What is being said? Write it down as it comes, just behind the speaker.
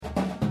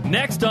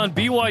Next on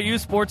BYU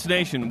Sports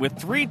Nation, with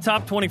 3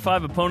 top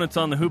 25 opponents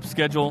on the hoop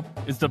schedule,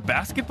 is the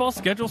basketball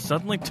schedule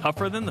suddenly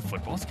tougher than the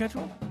football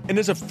schedule? And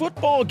is a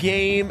football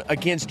game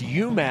against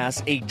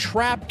UMass a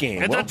trap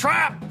game? It's a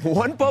trap!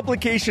 One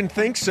publication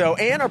thinks so,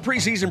 and our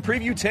preseason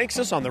preview takes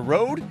us on the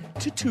road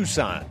to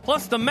Tucson.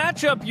 Plus, the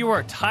matchup you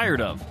are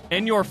tired of,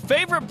 and your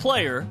favorite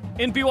player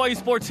in BYU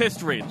sports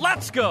history.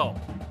 Let's go!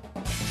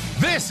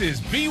 This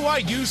is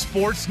BYU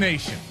Sports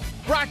Nation,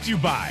 brought to you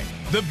by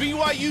The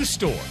BYU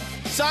Store.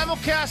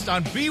 Simulcast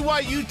on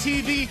BYU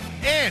TV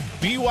and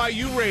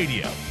BYU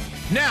Radio.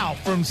 Now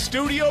from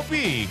Studio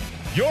B,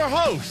 your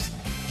hosts,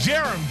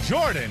 Jerem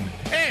Jordan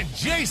and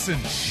Jason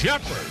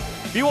Shepard.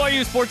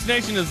 BYU Sports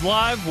Nation is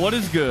live. What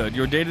is good?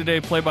 Your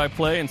day-to-day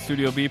play-by-play in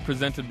Studio B,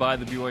 presented by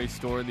the BYU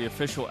Store, the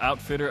official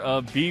outfitter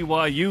of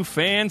BYU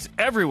fans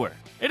everywhere.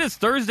 It is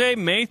Thursday,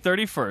 May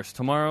 31st.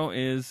 Tomorrow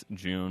is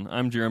June.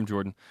 I'm Jerem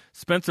Jordan.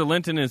 Spencer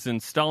Linton is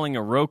installing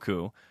a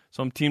Roku,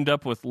 so I'm teamed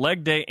up with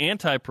leg day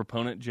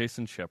anti-proponent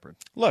Jason Shepard.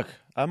 Look,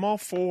 I'm all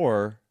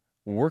for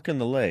working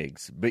the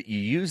legs, but you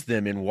use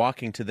them in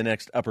walking to the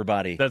next upper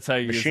body That's how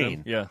you machine. use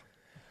them? Yeah.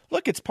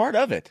 Look, it's part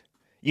of it.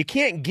 You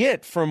can't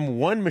get from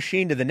one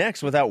machine to the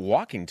next without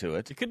walking to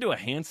it. You could do a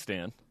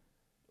handstand.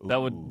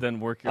 That would then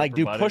work your Like upper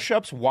do body.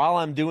 push-ups while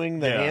I'm doing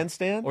the Yeah.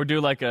 handstand? Or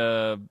do like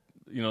the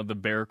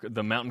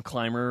mountain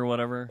climber or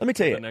whatever. Let me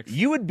tell The you, next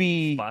you would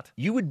be spot.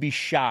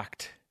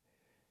 shocked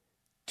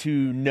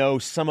to know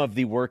some of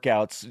the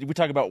workouts. We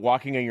talk about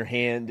walking on your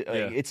hand.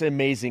 Yeah. It's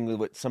amazing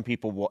what some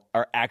people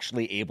are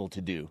actually able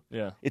to do.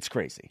 Yeah. It's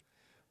crazy.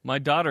 My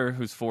daughter,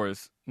 who's 4,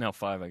 is now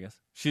 5, I guess.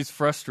 She's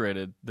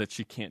frustrated that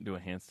she can't do a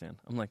handstand.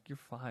 I'm like, you're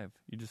 5.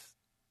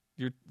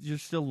 You're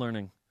still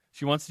learning.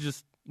 She wants to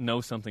just know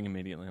something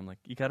immediately. I'm like,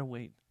 you got to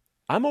wait.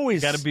 You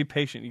got to be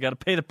patient. You got to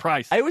pay the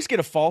price. I always get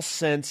a false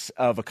sense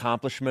of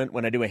accomplishment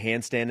when I do a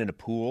handstand in a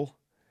pool.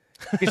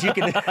 Because you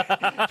can,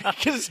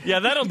 yeah,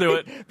 that'll do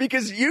it.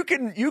 Because you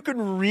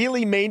can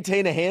really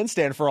maintain a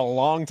handstand for a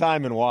long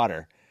time in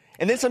water.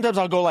 And then sometimes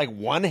I'll go like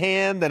one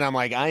hand, and I'm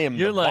like, I am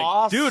You're the like,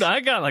 boss. dude,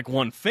 I got like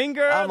one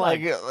finger. I'm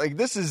like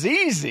this is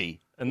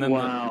easy. And then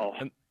Wow.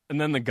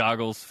 and then the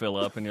goggles fill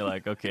up, and you're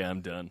like, okay,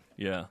 I'm done.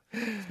 Yeah.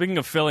 Speaking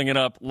of filling it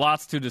up,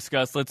 lots to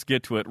discuss. Let's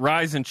get to it.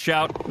 Rise and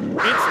shout.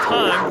 It's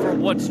time for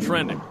What's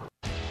Trending.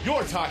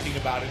 You're talking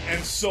about it,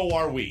 and so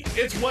are we.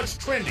 It's what's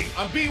trending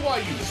on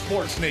BYU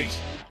Sports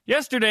Nation.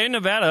 Yesterday,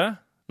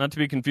 Nevada, not to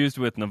be confused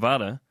with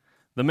Nevada,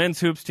 the men's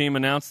hoops team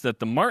announced that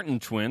the Martin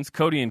twins,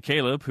 Cody and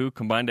Caleb, who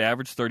combined to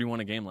average 31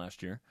 a game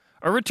last year,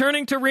 are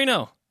returning to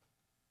Reno,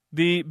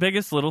 the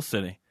biggest little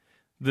city,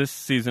 this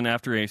season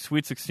after a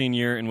Sweet 16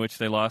 year in which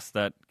they lost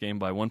that game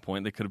by 1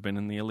 point. They could have been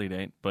in the Elite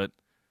Eight, but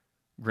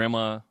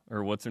Grandma,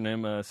 or what's her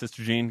name,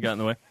 Sister Jean, got in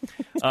the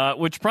way,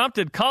 which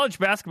prompted college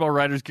basketball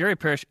writers Gary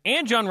Parrish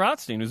and John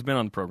Rothstein, who's been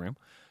on the program,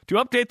 to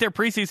update their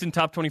preseason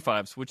top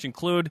 25s, which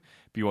include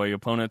BYU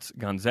opponents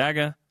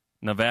Gonzaga,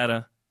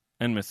 Nevada,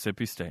 and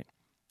Mississippi State.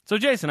 So,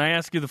 Jason, I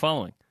ask you the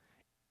following.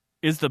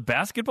 Is the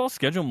basketball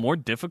schedule more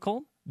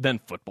difficult than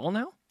football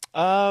now?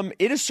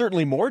 It is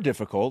certainly more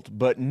difficult,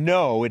 but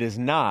no, it is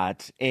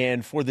not.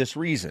 And for this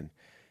reason,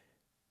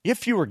 you have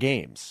fewer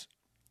games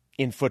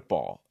in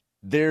football.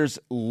 There's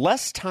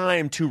less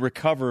time to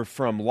recover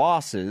from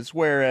losses,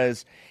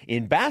 whereas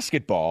in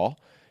basketball,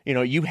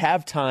 you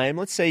have time.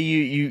 Let's say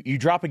you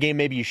drop a game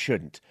maybe you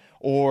shouldn't,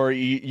 or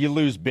you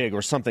lose big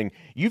or something.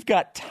 You've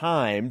got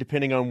time,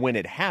 depending on when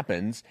it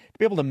happens, to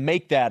be able to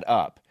make that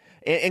up.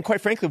 And quite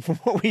frankly, from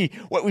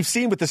what we've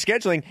seen with the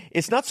scheduling,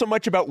 it's not so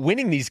much about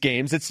winning these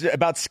games; it's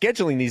about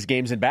scheduling these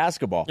games in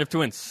basketball. You have to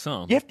win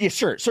some.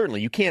 Sure, certainly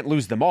you can't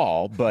lose them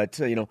all, but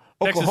Texas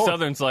Oklahoma,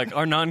 Southern's like,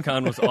 our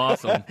non-con was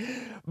awesome.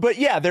 But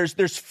yeah,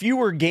 there's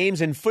fewer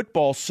games in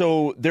football,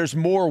 so there's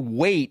more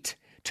weight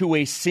to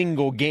a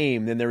single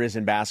game than there is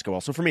in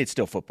basketball. So for me, it's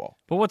still football.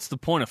 But what's the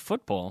point of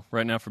football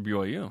right now for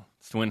BYU?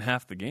 It's to win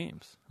half the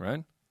games,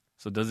 right?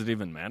 So does it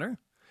even matter?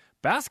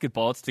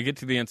 Basketball, it's to get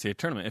to the NCAA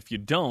tournament. If you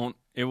don't,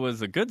 it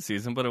was a good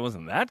season, but it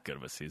wasn't that good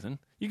of a season.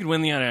 You could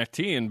win the NIT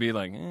and be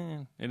like,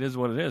 it is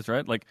what it is,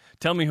 right? Like,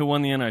 tell me who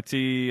won the NIT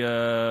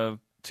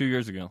 2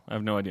 years ago. I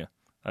have no idea.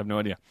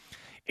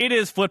 It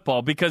is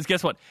football because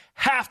guess what?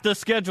 Half the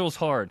schedule's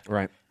hard.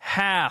 Right.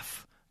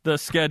 Half the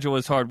schedule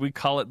is hard. We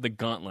call it the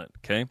gauntlet,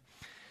 okay?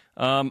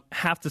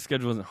 Half the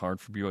schedule isn't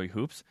hard for BYU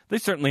hoops. They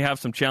certainly have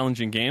some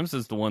challenging games,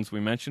 as the ones we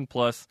mentioned,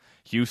 plus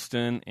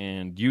Houston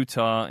and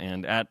Utah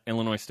and at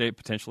Illinois State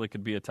potentially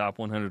could be a top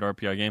 100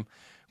 RPI game.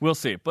 We'll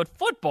see. But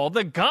football,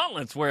 the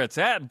gauntlet's where it's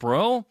at,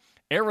 bro.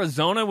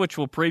 Arizona, which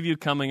we'll preview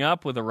coming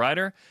up with a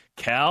writer.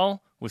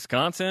 Cal,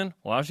 Wisconsin,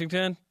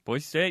 Washington,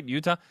 Boise State,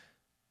 Utah.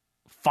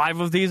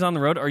 5 of these on the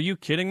road. Are you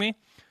kidding me?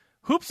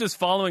 Hoops is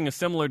following a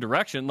similar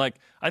direction. Like,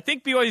 I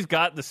think BYU's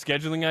got the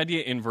scheduling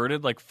idea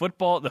inverted. Like,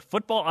 the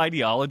football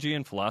ideology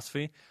and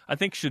philosophy, I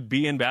think, should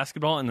be in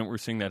basketball, and that we're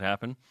seeing that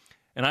happen.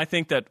 And I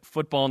think that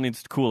football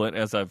needs to cool it,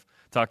 as I've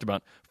talked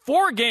about.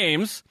 4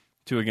 games,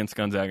 2 against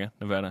Gonzaga,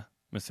 Nevada,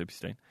 Mississippi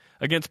State,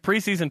 against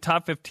preseason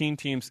top 15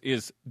 teams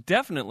is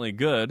definitely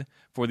good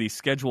for the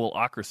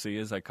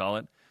scheduleocracy, as I call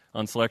it.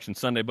 on Selection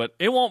Sunday, but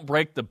it won't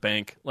break the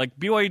bank. Like,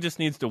 BYU just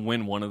needs to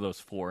win one of those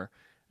 4,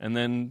 and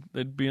then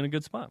they'd be in a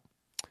good spot.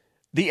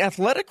 The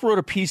Athletic wrote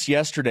a piece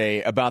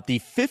yesterday about the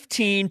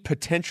 15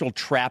 potential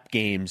trap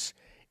games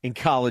in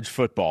college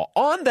football.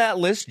 On that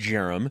list,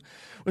 Jerem,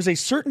 was a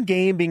certain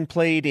game being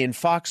played in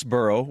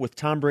Foxborough with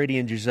Tom Brady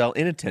and Giselle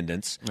in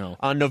attendance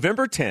on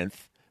November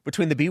 10th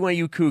between the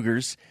BYU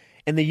Cougars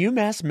and the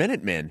UMass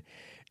Minutemen.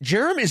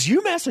 Jerem, is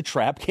UMass a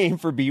trap game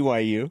for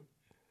BYU?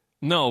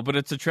 No, but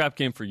it's a trap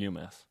game for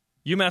UMass.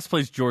 UMass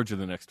plays Georgia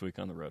the next week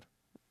on the road.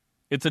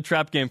 It's a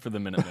trap game for the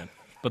Minutemen,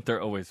 but they're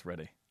always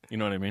ready. You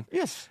know what I mean?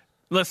 Yes.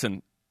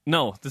 Listen,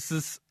 no, this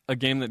is a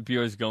game that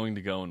BYU is going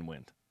to go and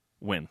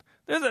win.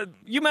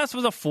 UMass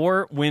was a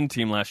 4-win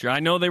team last year. I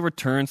know they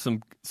returned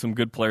some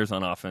good players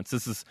on offense.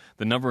 This is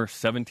the number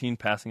 17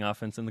 passing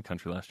offense in the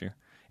country last year.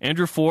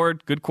 Andrew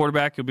Ford, good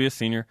quarterback, he'll be a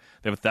senior.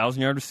 They have a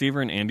 1,000-yard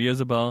receiver in Andy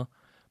Isabella.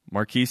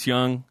 Marquise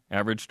Young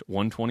averaged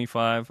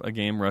 125 a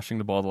game rushing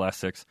the ball the last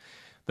 6.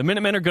 The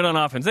Minutemen are good on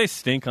offense. They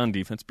stink on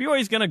defense.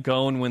 BYU's going to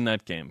go and win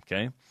that game,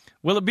 okay?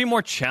 Will it be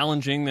more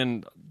challenging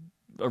than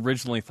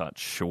originally thought?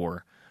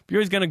 Sure.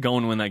 BYU's going to go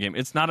and win that game.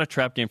 It's not a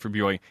trap game for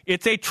BYU.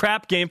 It's a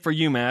trap game for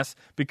UMass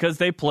because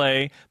they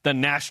play the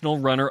national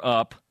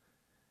runner-up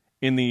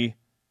in the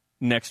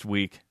next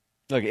week.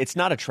 Look, it's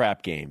not a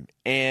trap game.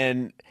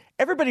 And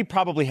everybody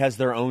probably has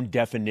their own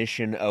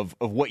definition of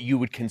what you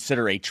would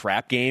consider a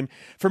trap game.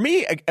 For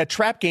me, a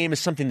trap game is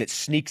something that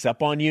sneaks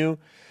up on you,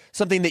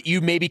 something that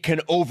you maybe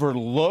can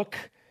overlook.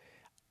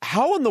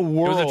 How in the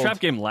world... It was a trap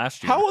game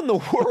last year. How in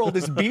the world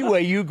is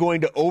BYU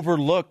going to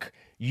overlook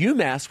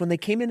UMass when they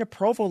came into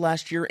Provo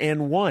last year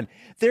and won?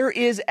 There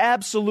is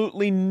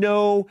absolutely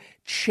no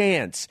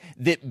chance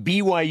that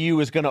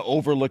BYU is going to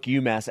overlook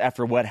UMass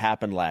after what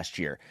happened last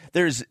year.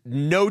 There's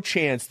no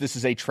chance this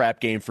is a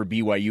trap game for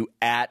BYU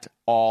at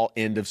all.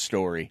 End of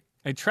story.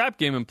 A trap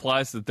game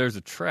implies that there's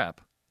a trap.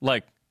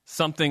 Like,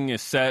 something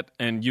is set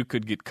and you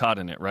could get caught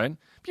in it, right?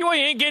 BYU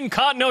ain't getting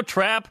caught in no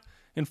trap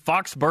in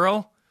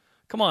Foxborough.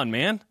 Come on,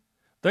 man.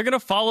 They're going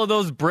to follow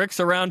those bricks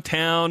around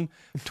town,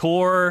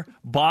 tour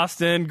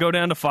Boston, go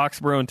down to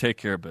Foxborough, and take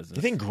care of business. Do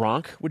you think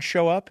Gronk would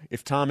show up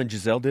if Tom and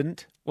Giselle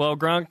didn't? Well,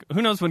 Gronk,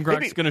 who knows when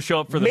Gronk's going to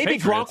show up for the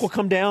Patriots? Maybe Gronk will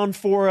come down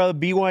for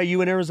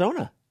BYU in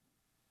Arizona.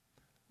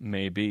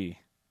 Maybe,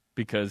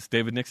 because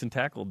David Nixon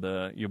tackled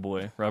your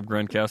boy, Rob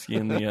Gronkowski,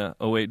 in the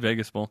 08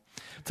 Vegas Bowl.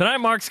 Tonight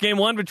marks Game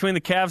 1 between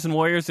the Cavs and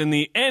Warriors in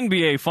the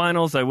NBA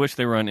Finals. I wish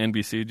they were on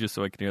NBC just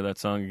so I could hear that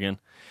song again.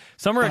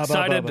 Some are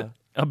excited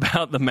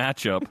about the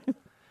matchup.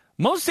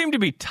 Most seem to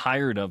be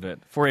tired of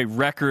it for a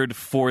record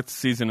 4th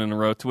season in a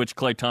row, to which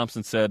Klay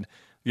Thompson said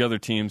the other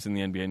teams in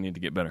the NBA need to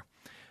get better.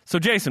 So,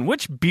 Jason,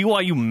 which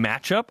BYU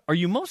matchup are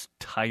you most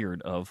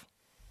tired of?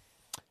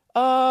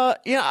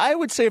 I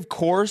would say, of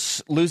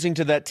course, losing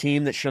to that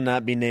team that shall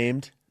not be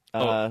named.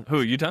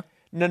 Who, Utah?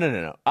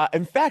 No.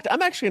 In fact,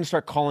 I'm actually going to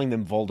start calling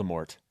them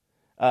Voldemort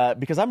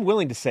because I'm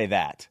willing to say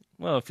that.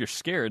 Well, if you're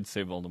scared,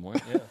 say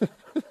Voldemort, yeah.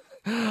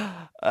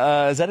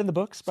 Is that in the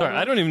books? Sorry,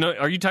 I don't even know.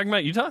 Are you talking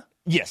about Utah?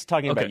 Yes,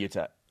 talking about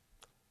Utah.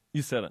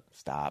 You said it.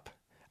 Stop.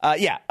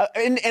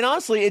 And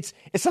honestly,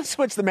 it's not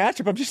so much the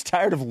matchup. I'm just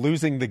tired of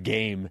losing the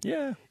game.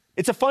 Yeah.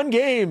 It's a fun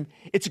game.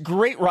 It's a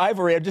great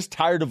rivalry. I'm just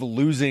tired of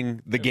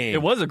losing the game.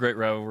 It was a great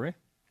rivalry.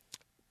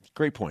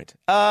 Great point.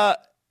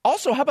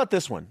 Also, how about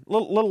this one?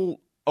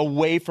 Little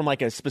away from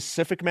like a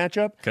specific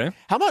matchup. Okay.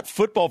 How about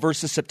football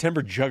versus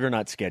September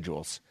juggernaut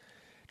schedules?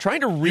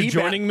 Trying to rebound. You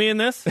joining me in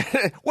this?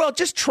 Well,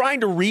 just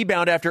trying to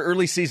rebound after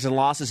early season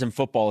losses in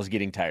football is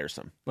getting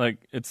tiresome. Like,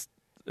 it's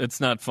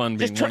not fun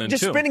being 1 and 2.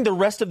 Just spending the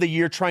rest of the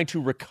year trying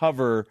to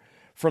recover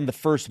from the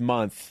first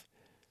month,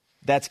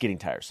 that's getting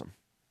tiresome.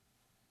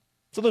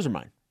 So those are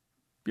mine.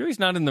 BYU's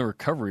not in the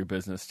recovery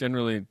business.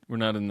 Generally, we're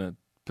not in the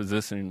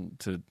position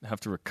to have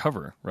to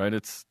recover, right?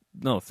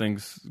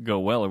 Things go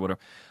well or whatever.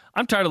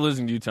 I'm tired of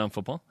losing to Utah in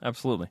football.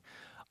 Absolutely.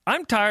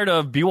 I'm tired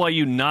of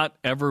BYU not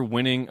ever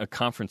winning a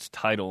conference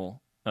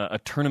title, a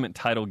tournament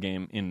title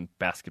game in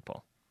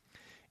basketball.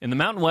 In the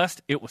Mountain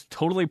West, it was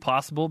totally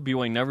possible.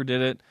 BYU never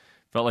did it.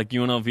 Felt like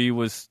UNLV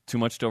was too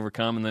much to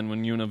overcome, and then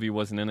when UNLV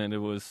wasn't in it, it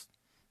was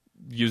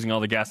using all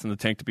the gas in the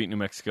tank to beat New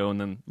Mexico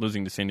and then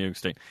losing to San Diego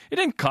State. It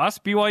didn't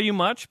cost BYU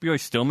much. BYU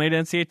still made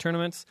NCAA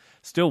tournaments,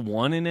 still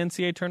won in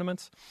NCAA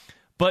tournaments.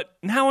 But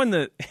now in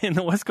the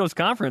West Coast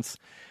Conference,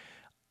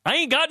 I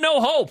ain't got no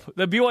hope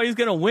that BYU is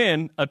going to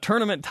win a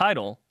tournament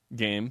title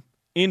game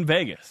in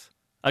Vegas.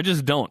 I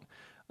just don't.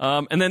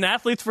 And then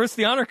athletes versus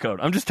the honor code.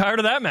 I'm just tired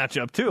of that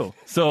matchup, too.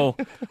 So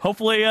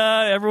hopefully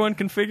everyone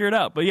can figure it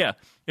out. But yeah,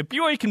 if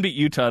BYU can beat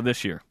Utah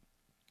this year,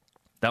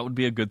 that would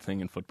be a good thing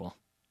in football.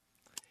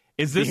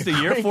 Is this the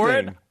year for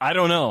it? I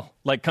don't know.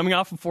 Like coming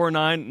off of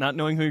 4-9, not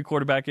knowing who your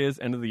quarterback is,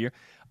 end of the year.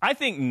 I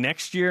think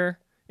next year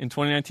in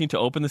 2019 to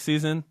open the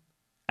season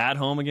at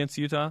home against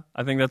Utah,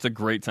 I think that's a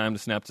great time to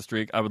snap the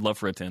streak. I would love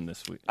for it to end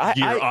this week.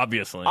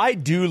 Obviously. I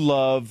do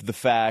love the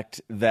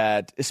fact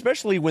that,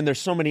 especially when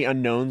there's so many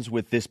unknowns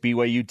with this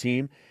BYU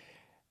team,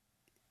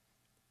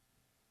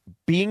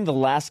 being the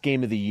last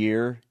game of the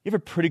year, you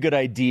have a pretty good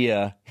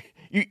idea.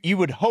 you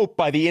would hope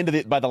by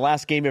the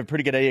last game you have a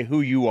pretty good idea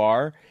who you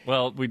are.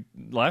 Well,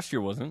 last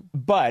year wasn't.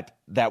 But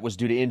that was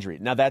due to injury.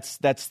 Now that's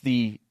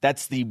the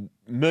 $1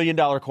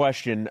 million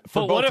question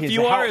for but both what if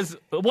teams.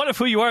 what if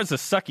who you are is a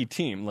sucky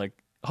team? Like,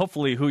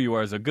 hopefully who you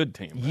are is a good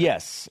team. Right?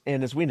 Yes,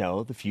 and as we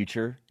know, the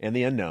future and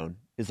the unknown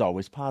is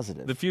always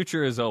positive. The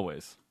future is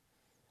always.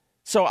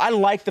 So I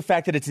like the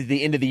fact that it's at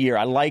the end of the year.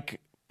 I like,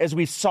 as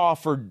we saw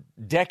for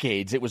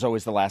decades, it was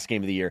always the last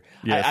game of the year.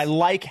 Yes. I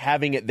like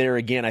having it there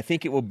again. I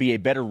think it will be a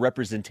better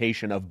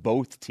representation of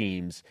both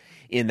teams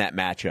in that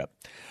matchup.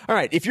 All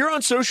right, if you're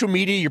on social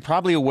media, you're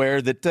probably aware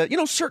that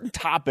certain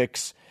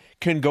topics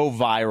can go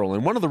viral.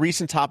 And one of the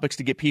recent topics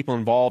to get people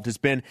involved has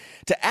been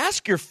to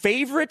ask your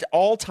favorite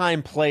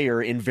all-time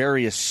player in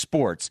various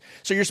sports.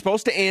 So you're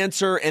supposed to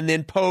answer and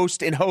then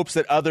post in hopes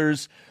that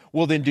others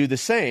will then do the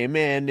same.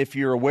 And if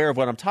you're aware of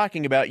what I'm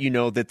talking about, you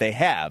know that they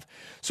have.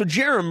 So,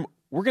 Jerem,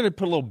 we're going to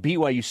put a little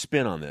BYU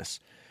spin on this.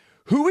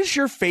 Who is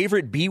your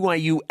favorite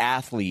BYU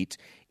athlete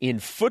in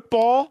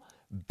football,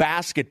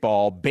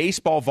 basketball,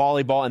 baseball,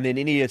 volleyball, and then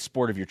any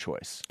sport of your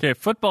choice? Okay,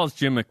 football's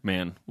Jim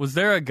McMahon. Was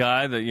there a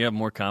guy that you have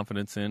more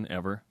confidence in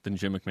ever than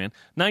Jim McMahon?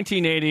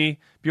 1980,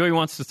 BYU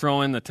wants to throw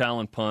in the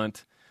talent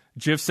punt.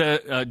 Jim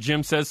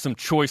says some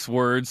choice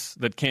words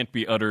that can't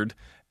be uttered,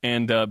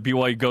 and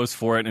BYU goes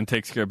for it and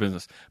takes care of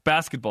business.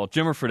 Basketball,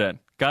 Jimmer Fredette.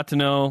 Got to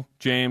know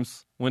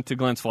James, went to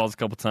Glens Falls a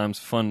couple times.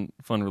 Fun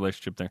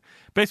relationship there.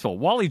 Baseball,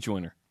 Wally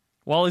Joyner.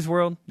 Wally's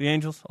World, the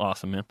Angels,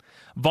 awesome, man.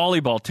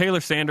 Volleyball,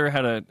 Taylor Sander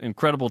had an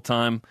incredible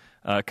time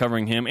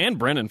covering him, and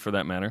Brendan, for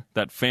that matter,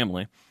 that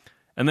family.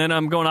 And then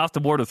I'm going off the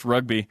board with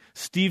rugby.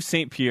 Steve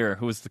St. Pierre,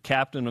 who was the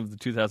captain of the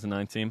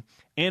 2009 team,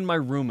 and my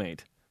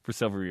roommate for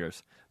several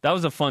years. That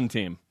was a fun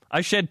team. I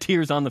shed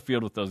tears on the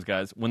field with those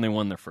guys when they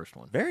won their first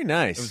one. Very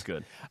nice. It was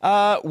good.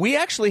 We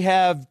actually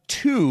have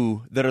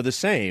two that are the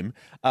same,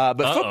 but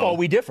football,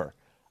 we differ.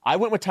 I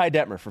went with Ty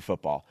Detmer for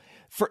football.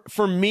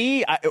 For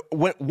me,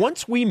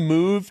 once we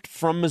moved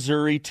from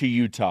Missouri to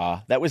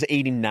Utah, that was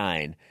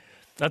 89.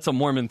 That's a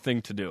Mormon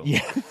thing to do.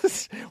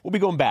 Yes. We'll be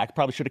going back.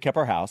 Probably should have kept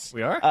our house.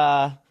 We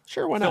are?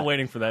 Sure, why not? Still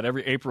waiting for that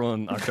every April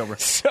and October.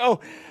 So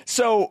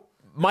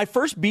my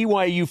first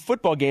BYU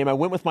football game, I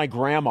went with my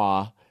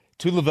grandma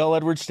to Lavelle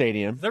Edwards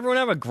Stadium. Does everyone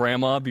have a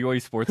grandma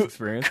BYU sports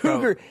experience?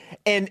 Cougar.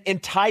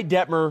 And Ty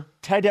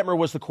Detmer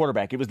was the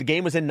quarterback. The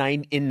game was in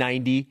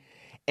 90.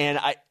 And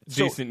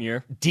Decent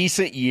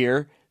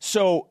year.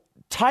 So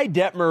Ty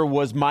Detmer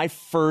was my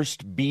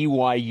first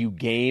BYU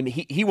game.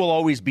 He will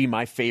always be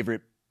my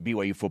favorite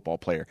BYU football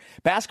player.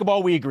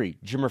 Basketball, we agree.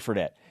 Jimmer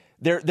Fredette.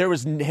 There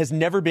has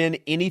never been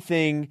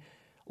anything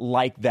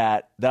like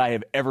that I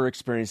have ever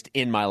experienced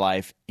in my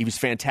life. He was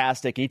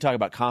fantastic. And you talk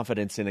about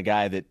confidence in a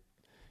guy that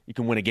you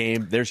can win a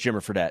game. There's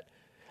Jimmer Fredette.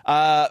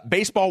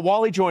 Baseball,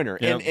 Wally Joyner.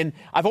 Yep. And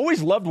I've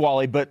always loved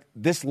Wally, but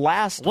this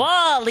last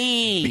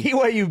Wally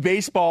BYU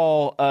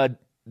baseball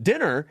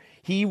dinner,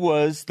 he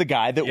was the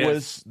guy that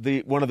was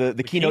one of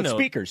the keynote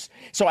speakers.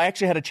 So I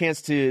actually had a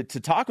chance to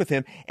talk with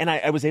him, and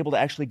I was able to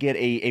actually get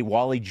a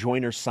Wally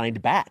Joyner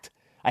signed bat.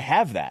 I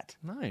have that.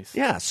 Nice.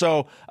 Yeah,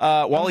 so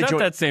Wally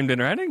Joyner. That same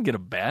dinner. I didn't get a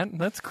bat.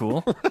 That's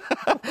cool.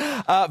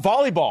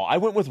 Volleyball, I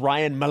went with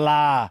Ryan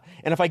Millar.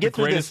 And if I get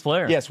through greatest this,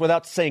 player. yes,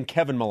 without saying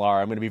Kevin Millar,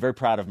 I'm going to be very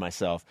proud of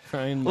myself.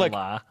 Ryan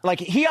Millar. Like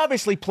he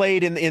obviously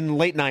played in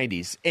late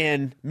 90s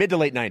and mid to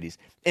late 90s.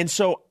 And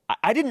so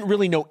I didn't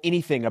really know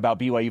anything about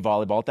BYU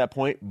volleyball at that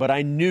point, but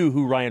I knew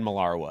who Ryan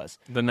Millar was.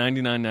 The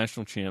 99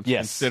 national champs,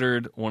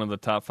 considered one of the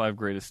top 5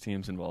 greatest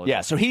teams in volleyball. Yeah,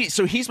 so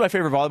he's my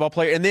favorite volleyball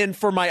player. And then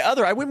for my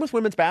other, I went with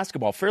women's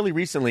basketball fairly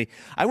recently.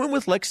 I went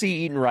with Lexi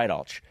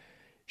Eaton-Rydalch.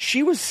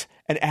 She was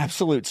an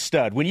absolute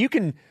stud. When you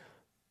can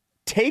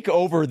take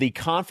over the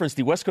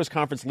West Coast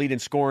Conference lead in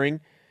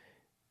scoring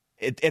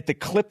at the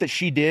clip that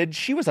she did,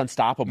 she was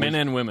unstoppable. Men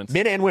and women's,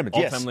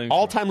 yes.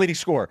 All-time leading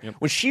scorer. Yep.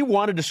 When she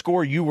wanted to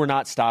score, you were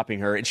not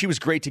stopping her, and she was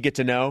great to get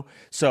to know.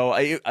 So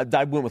I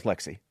went with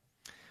Lexi.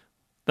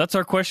 That's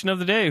our question of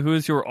the day. Who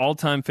is your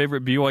all-time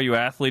favorite BYU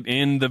athlete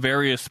in the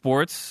various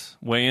sports?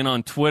 Weigh in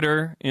on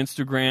Twitter,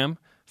 Instagram,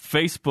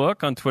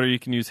 Facebook. On Twitter, you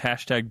can use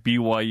hashtag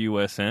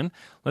BYUSN.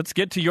 Let's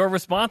get to your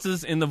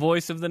responses in the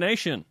Voice of the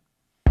Nation.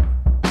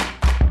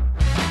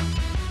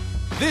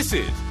 This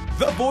is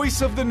the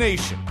Voice of the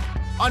Nation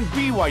on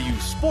BYU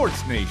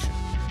Sports Nation.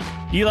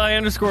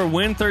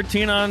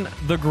 Eli_win13 on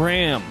the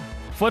gram.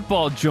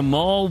 Football,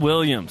 Jamal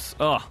Williams.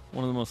 Oh,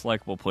 one of the most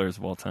likable players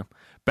of all time.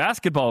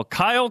 Basketball,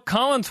 Kyle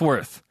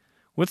Collinsworth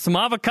with some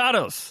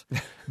avocados.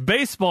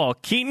 Baseball,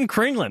 Keaton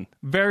Kringlin.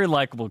 Very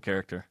likable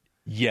character.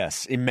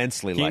 Yes,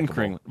 immensely Keaton likable.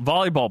 Kringlin.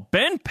 Volleyball,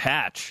 Ben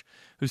Patch,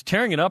 who's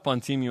tearing it up on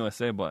Team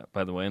USA,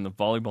 by the way, in the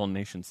Volleyball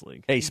Nations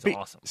League. Hey, He's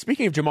awesome.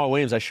 Speaking of Jamal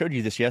Williams, I showed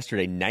you this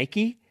yesterday.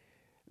 Nike,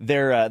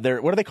 their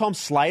what do they call them?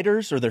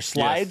 Sliders or their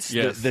slides?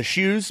 Yes. The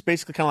shoes,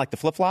 basically kind of like the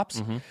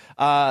flip-flops.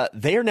 Mm-hmm.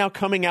 They are now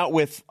coming out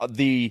with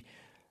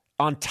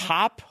on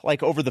top,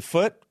 like over the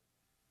foot,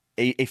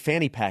 a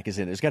fanny pack is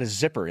in it. It's got a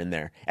zipper in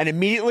there. And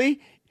immediately,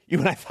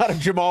 when I thought of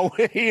Jamal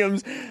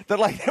Williams,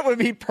 that would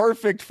be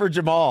perfect for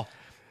Jamal.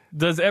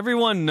 Does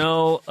everyone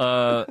know,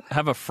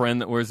 have a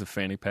friend that wears a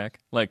fanny pack?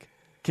 Like,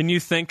 Can you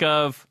think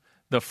of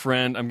the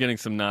friend? I'm getting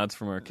some nods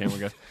from our camera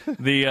guys.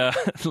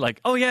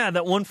 Oh yeah,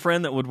 that one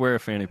friend that would wear a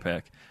fanny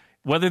pack,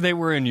 whether they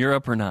were in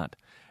Europe or not.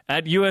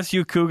 At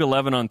USU Coug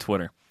 11 on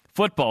Twitter.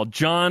 Football,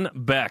 John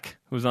Beck,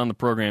 who was on the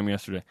program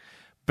yesterday.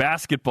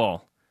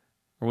 Basketball,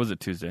 or was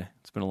it Tuesday?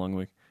 It's been a long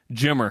week.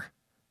 Jimmer.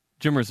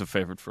 Jimmer's a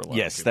favorite for a lot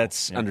of people.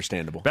 That's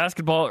understandable.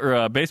 Basketball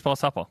or baseball,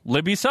 softball.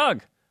 Libby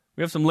Sugg.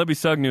 We have some Libby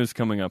Sugg news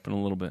coming up in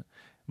a little bit.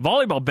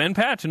 Volleyball, Ben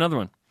Patch, another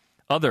one.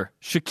 Other,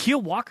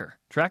 Shaquille Walker,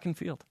 track and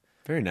field.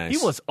 Very nice.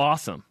 He was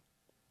awesome.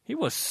 He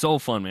was so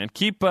fun, man.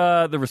 Keep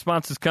the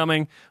responses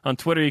coming. On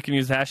Twitter, you can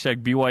use the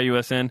hashtag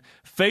BYUSN.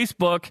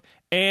 Facebook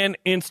and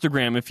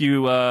Instagram. If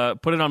you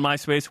put it on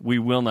MySpace, we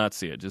will not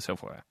see it, just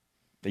FYI.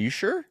 Are you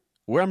sure?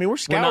 We're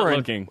scouring. We're not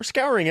looking. We're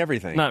scouring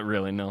everything. Not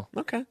really, no.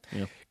 Okay.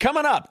 Yeah.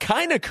 Coming up,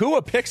 Kai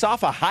Nakua picks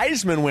off a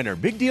Heisman winner.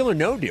 Big deal or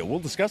no deal? We'll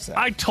discuss that.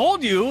 I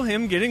told you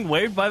him getting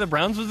waived by the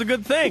Browns was a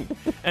good thing.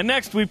 And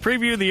next, we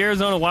preview the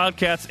Arizona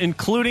Wildcats,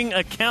 including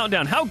a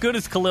countdown. How good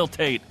is Khalil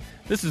Tate?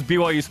 This is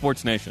BYU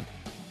Sports Nation.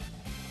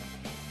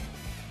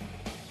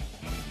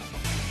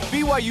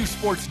 BYU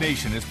Sports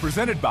Nation is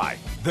presented by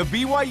The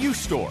BYU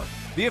Store,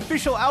 the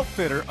official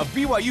outfitter of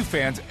BYU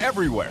fans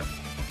everywhere.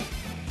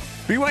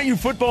 BYU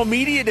Football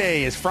Media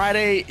Day is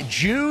Friday,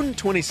 June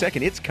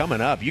 22nd. It's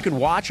coming up. You can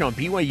watch on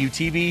BYU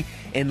TV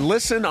and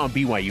listen on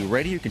BYU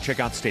Radio. You can check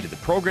out the state of the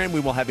program. We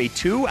will have a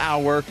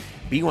 2-hour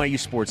BYU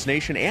Sports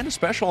Nation and a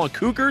special on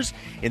Cougars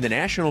in the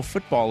National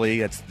Football League.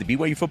 That's the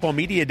BYU Football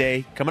Media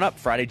Day coming up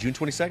Friday, June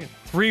 22nd.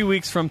 3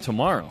 weeks from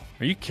tomorrow.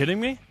 Are you kidding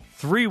me?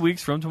 3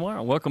 weeks from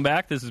tomorrow. Welcome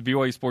back. This is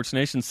BYU Sports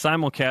Nation,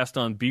 simulcast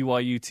on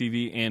BYU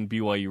TV and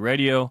BYU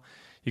Radio.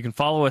 You can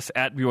follow us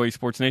at BYU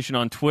Sports Nation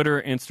on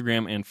Twitter,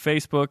 Instagram, and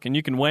Facebook. And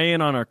you can weigh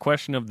in on our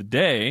question of the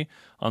day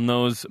on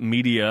those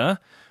media.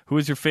 Who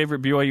is your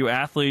favorite BYU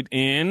athlete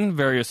in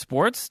various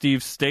sports?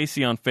 Steve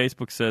Stacy on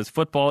Facebook says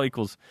football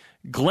equals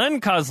Glenn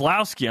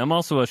Kozlowski. I'm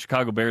also a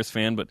Chicago Bears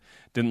fan, but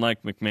didn't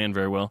like McMahon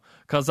very well.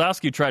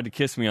 Kozlowski tried to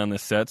kiss me on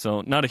this set,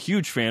 so not a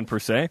huge fan per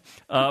se.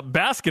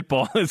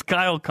 Basketball is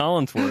Kyle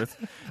Collinsworth,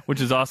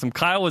 which is awesome.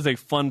 Kyle was a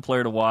fun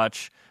player to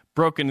watch.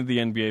 Broke into the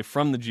NBA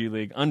from the G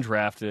League,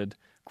 undrafted.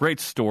 Great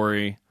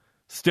story.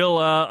 Still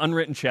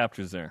unwritten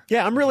chapters there.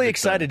 Yeah, I'm really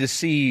excited to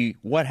see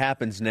what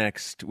happens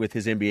next with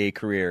his NBA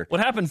career.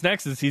 What happens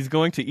next is he's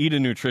going to eat a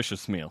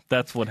nutritious meal.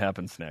 That's what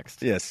happens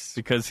next. Yes.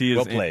 Because he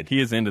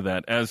is into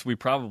that, as we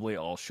probably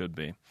all should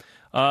be.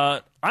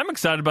 I'm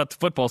excited about the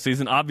football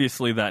season.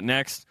 Obviously, that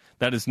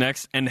is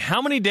next. And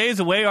how many days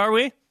away are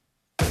we?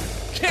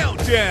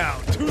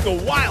 Countdown to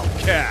the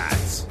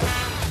Wildcats.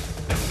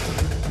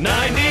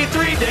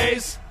 93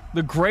 days.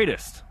 The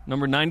greatest,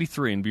 number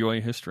 93 in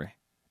BYU history,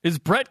 is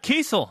Brett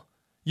Kiesel.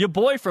 Your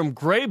boy from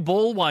Gray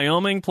Bull,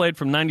 Wyoming, played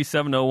from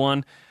 97 to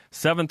 01.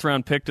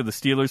 7th-round pick to the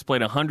Steelers,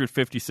 played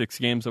 156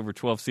 games over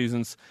 12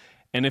 seasons.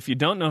 And if you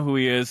don't know who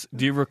he is,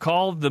 do you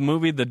recall the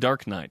movie The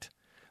Dark Knight?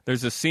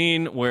 There's a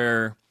scene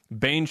where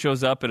Bane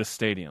shows up at a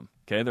stadium.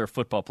 Okay, they're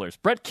football players.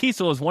 Brett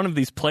Kiesel is one of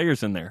these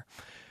players in there.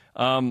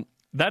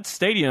 That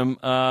stadium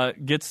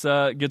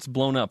gets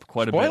blown up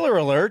quite a bit. Spoiler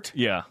alert.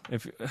 Yeah.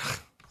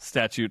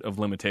 Statute of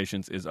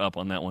limitations is up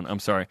on that one. I'm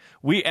sorry.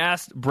 We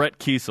asked Brett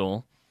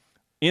Kiesel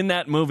in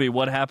that movie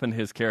what happened to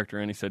his character,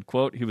 and he said,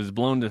 quote, he was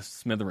blown to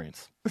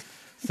smithereens.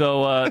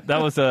 So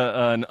that was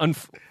an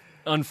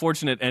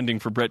unfortunate ending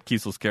for Brett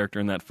Kiesel's character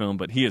in that film,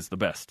 but he is the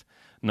best,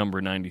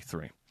 number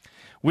 93.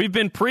 We've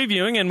been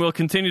previewing, and we'll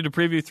continue to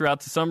preview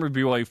throughout the summer,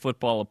 BYU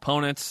football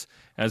opponents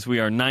as we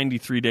are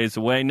 93 days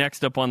away.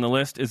 Next up on the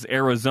list is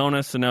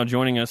Arizona. So now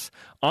joining us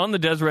on the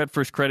Deseret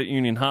First Credit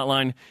Union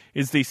hotline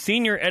is the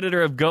senior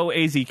editor of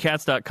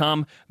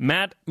GoAZCats.com,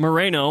 Matt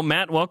Moreno.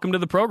 Matt, welcome to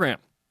the program.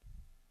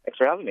 Thanks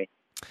for having me.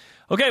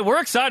 Okay,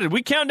 we're excited.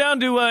 We count down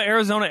to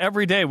Arizona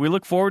every day. We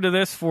look forward to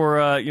this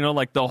for,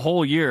 like the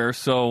whole year.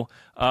 So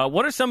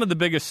what are some of the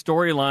biggest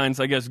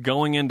storylines, I guess,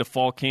 going into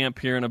fall camp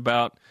here in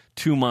about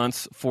 2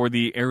 months for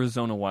the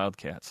Arizona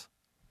Wildcats?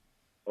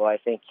 Well, I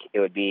think it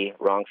would be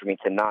wrong for me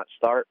to not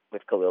start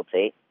with Khalil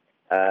Tate.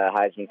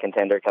 Heisman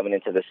contender coming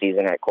into the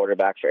season at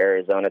quarterback for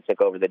Arizona,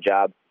 took over the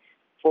job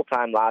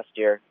full-time last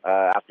year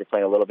after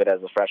playing a little bit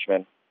as a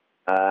freshman.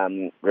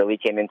 Really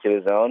came into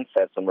his own,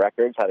 set some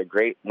records, had a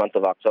great month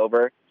of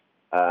October.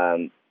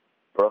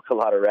 Broke a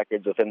lot of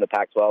records within the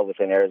Pac-12,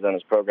 within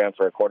Arizona's program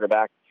for a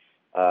quarterback,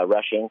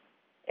 rushing,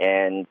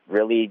 and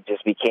really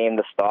just became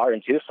the star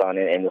in Tucson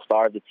and the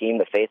star of the team,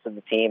 the face of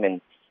the team. And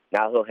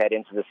now he'll head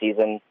into the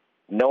season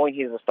knowing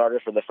he's a starter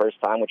for the first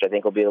time, which I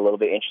think will be a little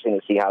bit interesting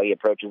to see how he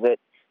approaches it,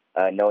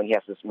 knowing he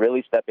has to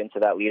really step into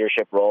that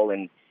leadership role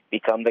and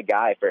become the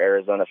guy for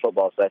Arizona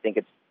football. So I think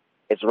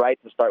it's right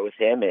to start with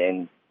him.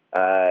 And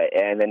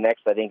then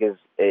next, I think,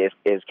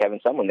 is Kevin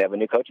Sumlin. They have a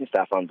new coaching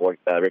staff on board.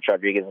 Rich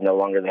Rodriguez is no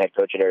longer the head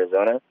coach at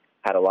Arizona.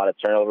 Had a lot of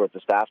turnover with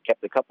the staff.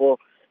 Kept a couple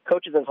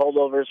coaches as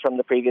holdovers from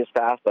the previous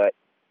staff, but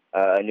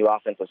a new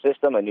offensive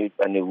system, a new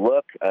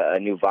look, a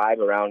new vibe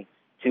around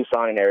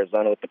Tucson and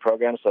Arizona with the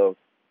program. So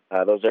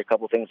those are a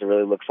couple things to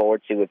really look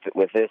forward to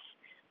with this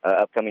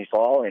upcoming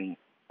fall, and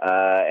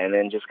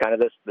then just kind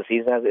of the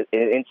season as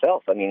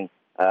itself. I mean,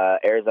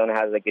 Arizona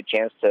has a good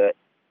chance to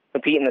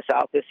compete in the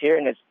South this year,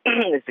 and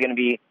it's going to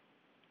be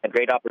a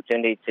great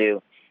opportunity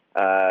to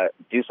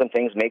do some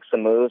things, make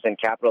some moves, and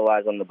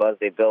capitalize on the buzz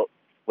they built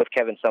with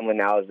Kevin Sumlin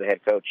now as the head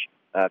coach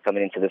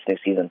coming into this new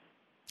season.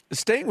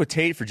 Staying with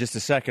Tate for just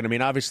a second, I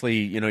mean, obviously,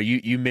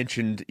 you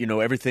mentioned,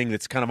 everything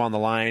that's kind of on the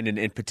line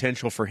and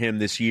potential for him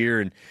this year,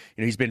 and,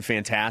 he's been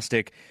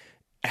fantastic.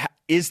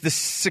 Is the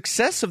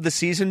success of the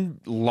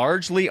season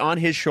largely on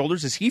his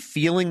shoulders? Is he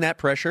feeling that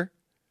pressure?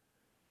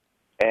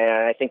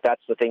 And I think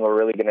that's the thing we're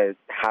really going to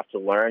have to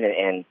learn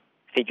and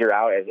figure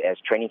out as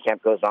training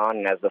camp goes on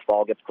and as the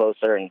fall gets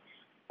closer and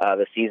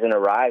the season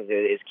arrives,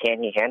 is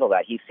can he handle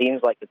that? He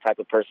seems like the type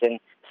of person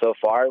so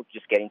far,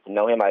 just getting to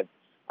know him.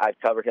 I've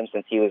covered him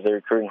since he was a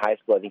recruit in high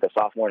school, I think a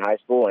sophomore in high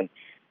school, and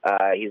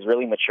he's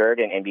really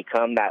matured and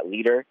become that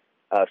leader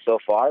so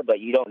far. But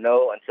you don't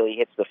know until he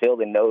hits the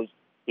field and knows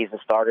he's a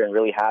starter and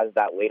really has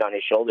that weight on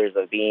his shoulders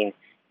of being,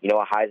 a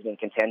Heisman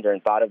contender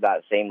and thought of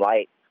that same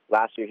light.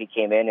 Last year he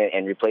came in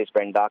and replaced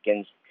Brandon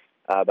Dawkins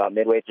about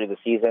midway through the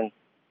season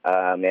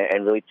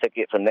and really took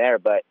it from there.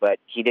 But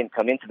he didn't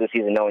come into the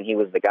season knowing he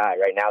was the guy.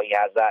 Right now he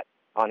has that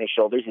on his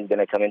shoulders. He's going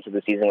to come into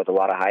the season with a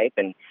lot of hype,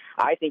 and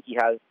I think he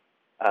has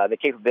the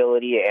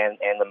capability and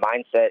the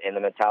mindset and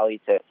the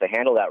mentality to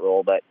handle that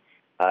role, but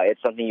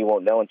it's something you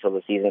won't know until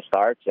the season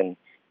starts and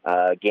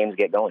games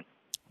get going.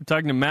 We're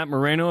talking to Matt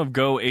Moreno of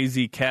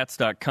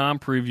GoAZCats.com,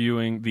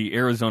 previewing the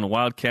Arizona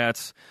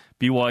Wildcats,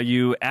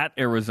 BYU at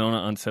Arizona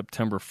on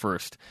September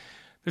 1st.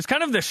 There's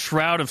kind of this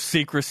shroud of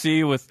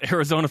secrecy with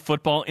Arizona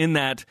football in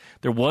that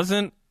there were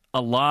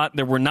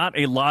not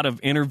a lot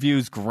of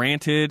interviews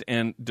granted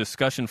and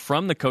discussion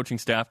from the coaching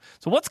staff.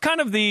 So what's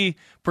kind of the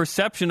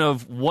perception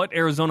of what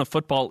Arizona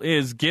football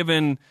is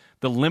given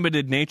the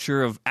limited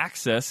nature of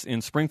access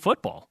in spring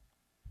football?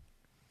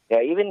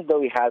 Yeah, even though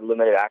we had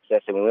limited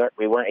access and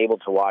we weren't able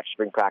to watch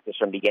spring practice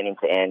from beginning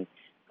to end,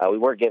 we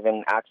were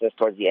given access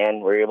towards the end.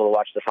 We were able to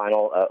watch the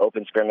final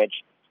open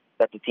scrimmage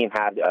that the team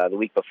had the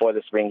week before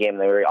the spring game.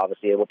 They were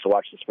obviously able to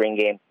watch the spring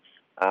game.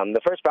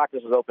 The first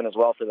practice was open as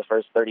well for the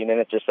first 30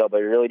 minutes or so, but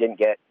we really didn't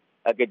get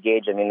a good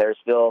gauge. I mean, there's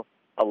still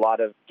a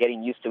lot of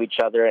getting used to each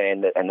other,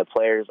 and the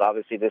players,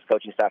 obviously this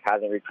coaching staff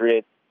hasn't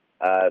recruited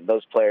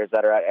those players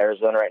that are at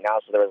Arizona right now,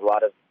 so there was a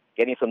lot of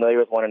getting familiar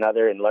with one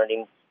another and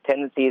learning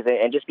tendencies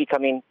and just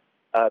becoming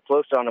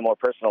closer on a more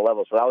personal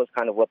level. So that was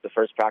kind of what the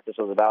first practice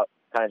was about,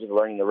 kind of just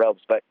learning the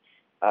ropes. But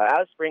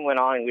as spring went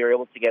on and we were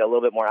able to get a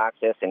little bit more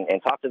access and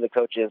talk to the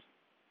coaches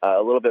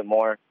a little bit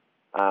more,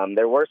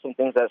 there were some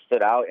things that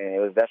stood out, and it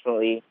was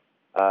definitely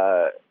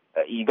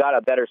you got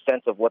a better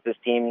sense of what this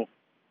team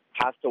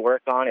has to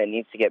work on and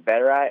needs to get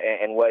better at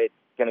and what it's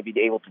going to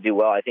be able to do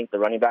well. I think the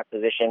running back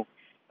position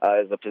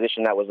is a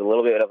position that was a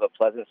little bit of a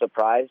pleasant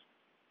surprise.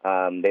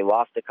 They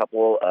lost a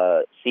couple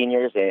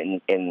seniors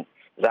in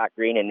Zach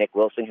Green and Nick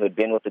Wilson, who had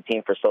been with the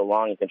team for so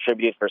long and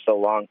contributed for so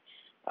long.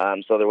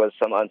 So there was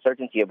some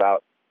uncertainty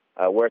about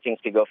where things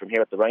could go from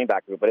here with the running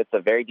back group. But it's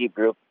a very deep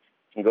group.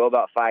 You can go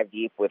about 5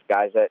 deep with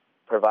guys that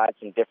provide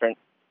some different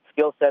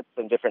skill sets,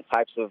 some different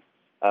types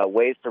of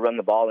ways to run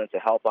the ball and to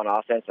help on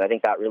offense. And I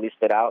think that really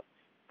stood out.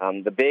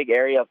 The big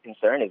area of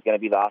concern is going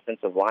to be the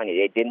offensive line.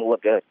 It didn't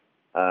look good.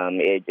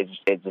 It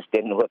just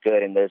didn't look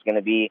good, and there's going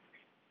to be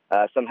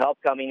some help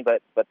coming,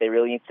 but they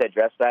really need to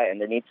address that,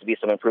 and there needs to be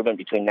some improvement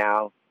between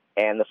now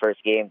and the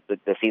first game,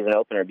 the season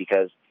opener,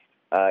 because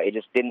it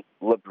just didn't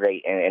look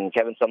great. And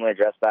Kevin Sumlin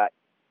addressed that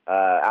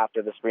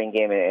after the spring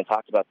game and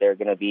talked about they're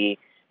going to be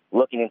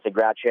looking into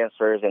grad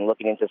transfers and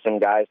looking into some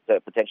guys to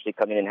potentially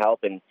come in and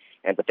help and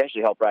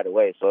potentially help right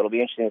away. So it'll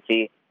be interesting to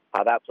see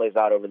how that plays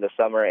out over the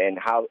summer and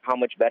how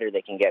much better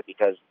they can get,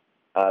 because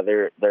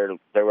there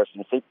were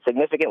some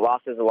significant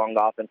losses along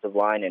the offensive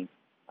line, and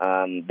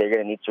they're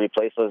going to need to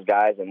replace those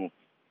guys. And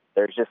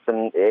there's just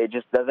it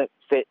just doesn't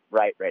fit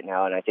right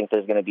now. And I think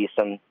there's going to be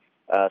some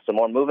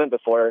more movement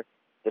before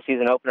the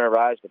season opener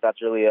arrives, but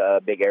that's really a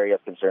big area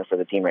of concern for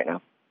the team right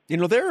now.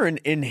 There are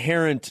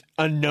inherent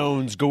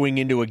unknowns going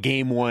into a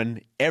game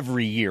one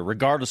every year,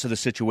 regardless of the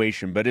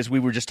situation. But as we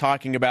were just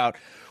talking about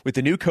with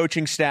the new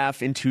coaching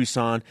staff in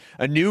Tucson,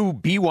 a new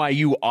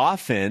BYU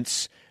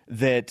offense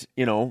that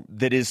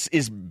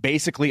is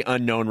basically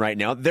unknown right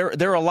now. There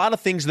are a lot of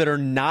things that are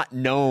not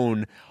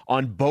known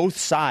on both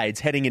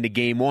sides heading into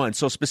game one.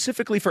 So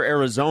specifically for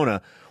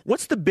Arizona,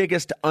 what's the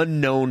biggest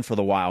unknown for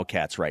the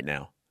Wildcats right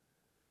now?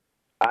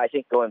 I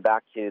think going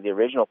back to the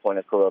original point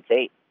of Khalil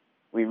Tate,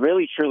 we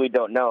really, truly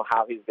don't know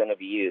how he's going to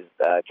be used.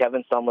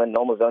 Kevin Sumlin,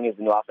 Noel Mazzoni is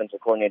the new offensive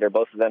coordinator.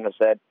 Both of them have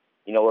said,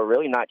 we're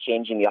really not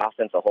changing the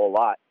offense a whole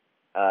lot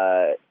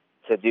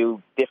to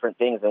do different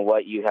things than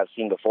what you have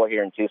seen before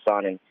here in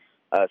Tucson and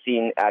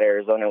seen at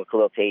Arizona with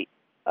Khalil Tate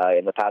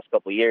in the past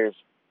couple of years.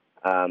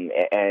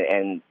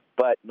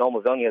 But Noel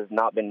Mazzoni has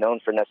not been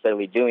known for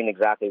necessarily doing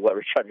exactly what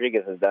Rich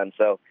Rodriguez has done.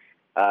 So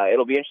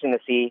it'll be interesting to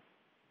see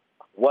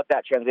what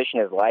that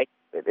transition is like.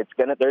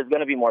 There's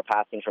gonna be more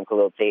passing from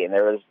Khalil Tate, and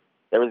there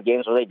was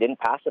games where they didn't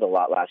pass it a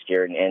lot last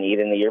year, and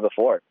even the year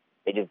before,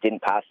 they just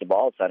didn't pass the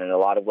ball a ton. And a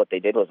lot of what they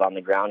did was on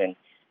the ground and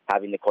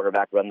having the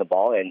quarterback run the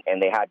ball,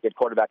 and they had good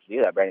quarterbacks to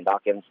do that. Brandon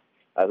Dawkins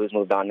who's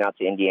moved on now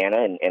to Indiana,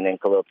 and then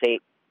Khalil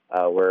Tate.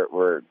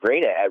 We're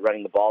great at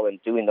running the ball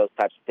and doing those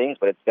types of things,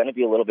 but it's going to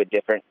be a little bit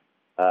different.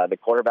 The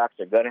quarterbacks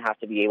are going to have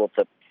to be able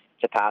to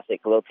pass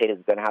it. Khalil Tate is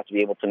going to have to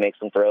be able to make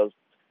some throws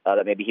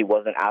that maybe he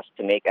wasn't asked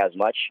to make as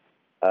much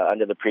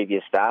under the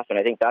previous staff, and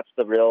I think that's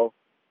the real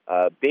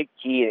big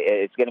key.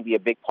 It's going to be a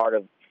big part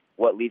of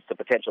what leads to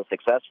potential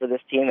success for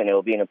this team, and it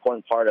will be an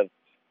important part of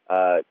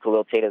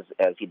Khalil Tate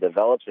as he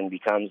develops and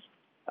becomes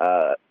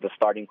the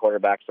starting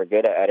quarterback for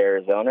good at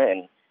Arizona.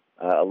 And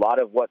a lot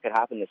of what could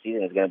happen this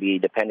season is going to be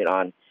dependent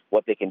on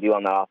what they can do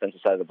on that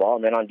offensive side of the ball.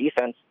 And then on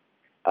defense,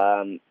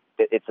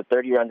 it's a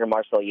third year under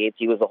Marcel Yates.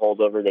 He was a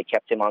holdover. They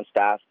kept him on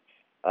staff.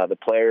 The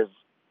players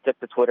took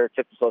to Twitter,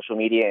 took to social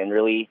media, and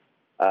really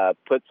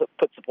put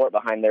support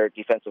behind their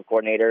defensive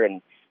coordinator.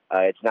 And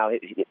it's now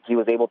he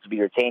was able to be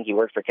retained. He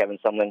worked for Kevin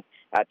Sumlin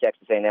at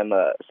Texas A&M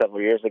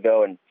several years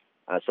ago, and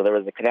so there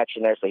was a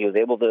connection there. So he was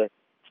able to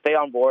stay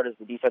on board as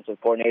the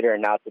defensive coordinator,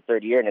 and now it's the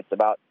third year, and it's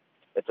about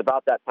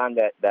that time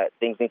that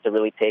things need to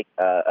really take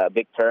a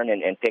big turn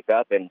and pick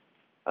up. And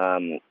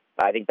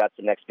I think that's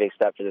the next big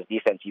step for this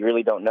defense. You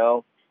really don't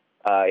know.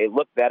 It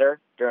looked better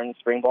during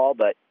spring ball,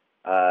 but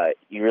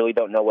you really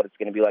don't know what it's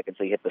going to be like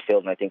until you hit the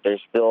field. And I think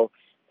there's still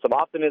some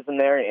optimism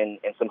there and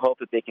some hope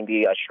that they can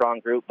be a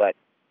strong group, but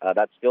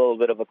that's still a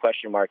bit of a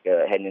question mark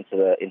heading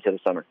into the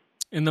summer.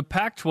 In the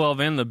Pac-12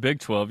 and the Big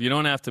 12, you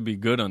don't have to be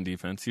good on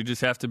defense. You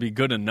just have to be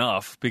good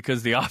enough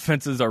because the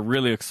offenses are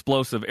really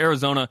explosive.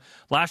 Arizona,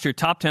 last year,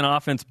 top 10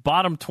 offense,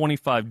 bottom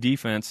 25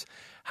 defense.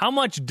 How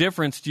much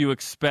difference do you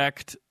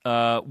expect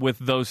with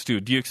those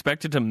two? Do you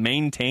expect it to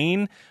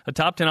maintain a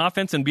top 10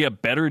 offense and be a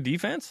better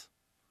defense?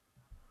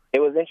 It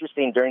was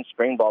interesting during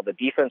spring ball. The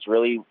defense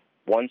really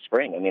won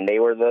spring. I mean, they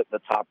were the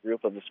top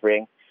group of the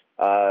spring.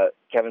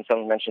 Kevin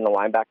Sumlin mentioned the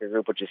linebacker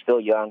group, which is still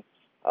young.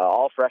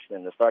 All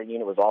freshmen. The starting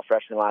unit was all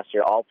freshmen last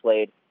year. All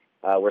played.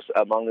 Were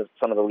among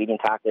some of the leading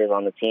tacklers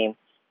on the team.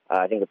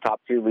 I think the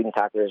top two leading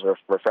tacklers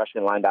were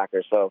freshman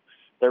linebackers. So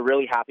they're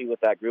really happy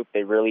with that group.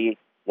 They really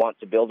want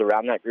to build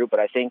around that group. But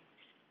I think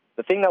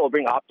the thing that will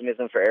bring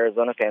optimism for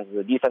Arizona fans is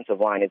the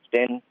defensive line. It's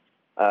been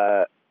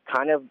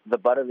kind of the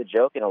butt of the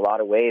joke in a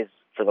lot of ways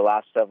for the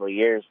last several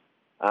years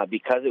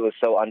because it was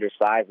so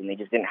undersized and they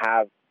just didn't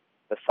have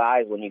the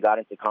size when you got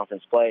into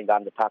conference play and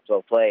got into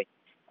Pac-12 play.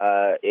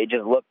 It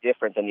just looked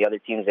different than the other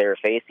teams they were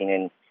facing,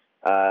 and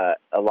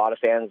a lot of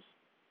fans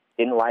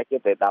didn't like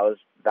it. That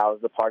was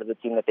the part of the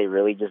team that they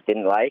really just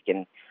didn't like,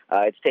 and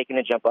it's taken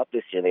a jump up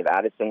this year. They've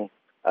added some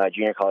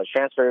junior college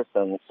transfers,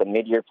 some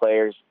mid-year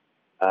players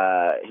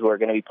who are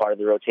going to be part of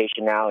the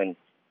rotation now, and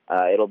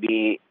it'll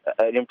be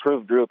an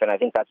improved group, and I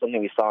think that's something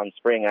we saw in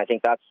spring, and I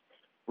think that's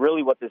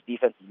really what this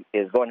defense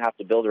is going to have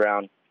to build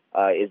around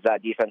is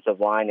that defensive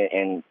line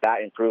and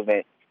that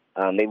improvement.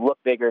 They look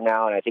bigger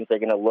now, and I think they're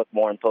going to look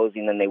more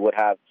imposing than they would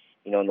have,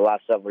 in the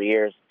last several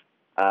years.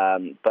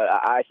 But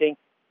I think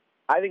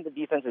the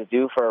defense is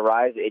due for a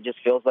rise. It just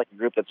feels like a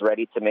group that's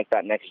ready to make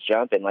that next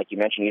jump. And like you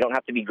mentioned, you don't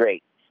have to be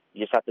great;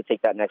 you just have to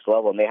take that next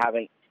level. And they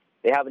haven't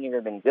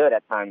even been good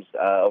at times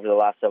over the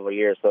last several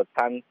years. So it's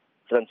time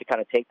for them to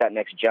kind of take that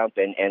next jump.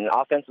 And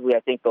offensively,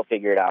 I think they'll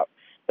figure it out.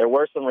 There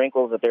were some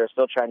wrinkles that they're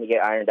still trying to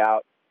get ironed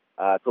out.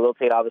 Khalil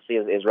Tate obviously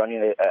is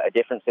running a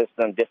different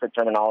system, different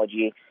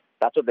terminology.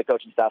 That's what the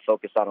coaching staff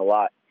focused on a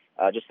lot,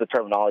 just the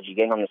terminology,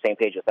 getting on the same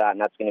page with that,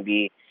 and that's going to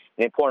be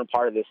an important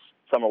part of this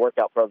summer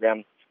workout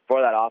program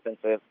for that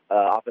offensive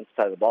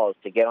side of the ball is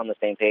to get on the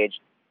same page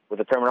with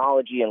the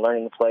terminology and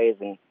learning the plays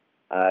and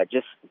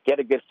just get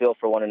a good feel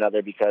for one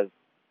another because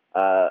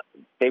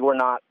they were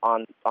not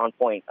on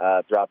point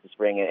throughout the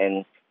spring,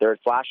 and there were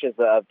flashes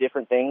of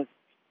different things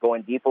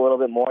going deep a little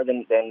bit more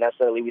than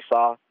necessarily we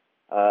saw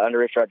under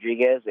Rich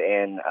Rodriguez,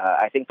 and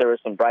I think there were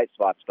some bright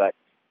spots, but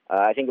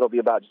I think it'll be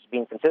about just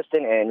being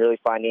consistent and really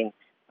finding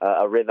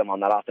a rhythm on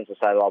that offensive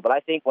side of the ball. But I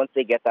think once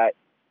they get that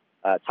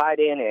tied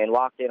in and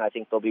locked in, I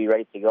think they'll be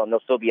ready to go, and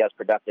they'll still be as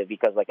productive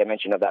because, like I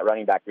mentioned, of that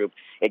running back group,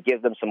 it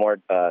gives them some more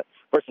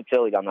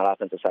versatility on that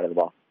offensive side of the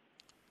ball.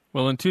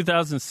 Well, in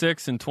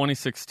 2006 and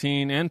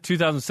 2016 and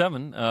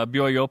 2007,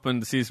 BYU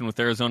opened the season with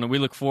Arizona. We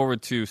look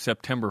forward to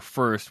September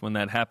 1st when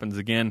that happens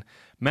again.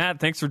 Matt,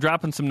 thanks for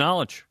dropping some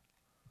knowledge.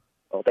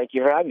 Well, thank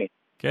you for having me.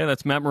 Okay,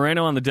 that's Matt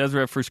Moreno on the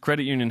Deseret First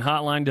Credit Union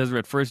Hotline.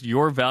 Deseret First,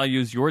 your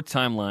values, your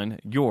timeline,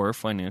 your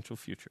financial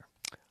future.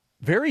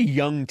 Very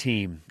young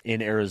team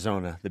in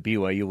Arizona, the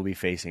BYU will be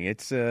facing.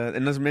 It's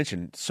and as I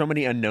mentioned, so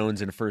many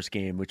unknowns in the first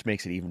game, which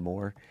makes it even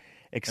more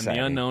exciting. And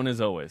the unknown is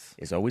always.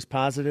 Is always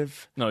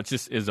positive? No, it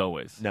just is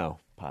always. No,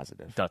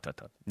 positive. ...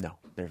 No,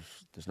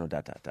 there's no ...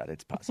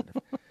 It's positive.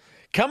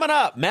 Coming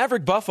up,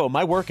 Maverick Buffo,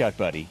 my workout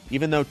buddy,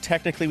 even though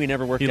technically we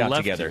never worked out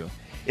together,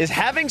 is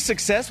having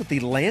success with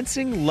the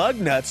Lansing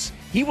Lugnuts.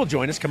 He will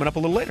join us coming up a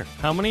little later.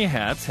 How many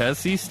hats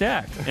has he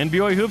stacked? And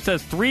BYU Hoops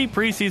has 3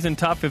 preseason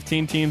top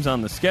 15 teams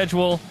on the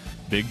schedule.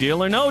 Big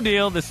deal or no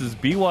deal, this is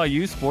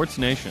BYU Sports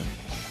Nation.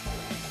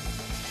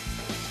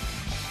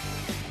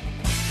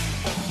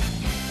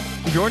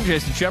 Jordan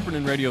Jason Shepard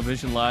and Radio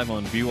Vision live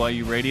on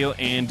BYU Radio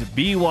and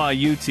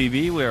BYU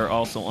TV. We are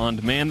also on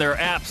demand. There are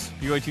apps,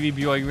 BYU TV,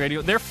 BYU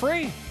Radio. They're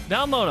free.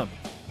 Download them.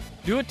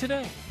 Do it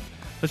today.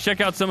 Let's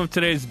check out some of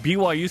today's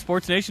BYU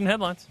Sports Nation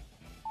headlines.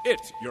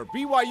 It's your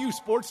BYU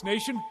Sports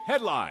Nation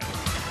headline.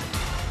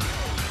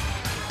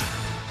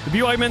 The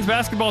BYU men's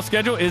basketball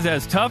schedule is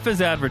as tough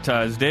as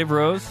advertised. Dave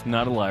Rose,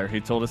 not a liar.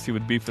 He told us he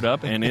would beef it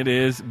up, and it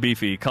is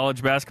beefy.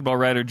 College basketball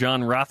writer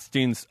John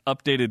Rothstein's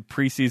updated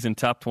preseason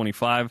top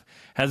 25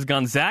 has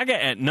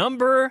Gonzaga at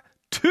number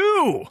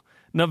 2,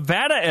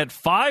 Nevada at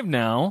 5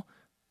 now.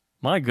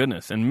 My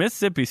goodness. And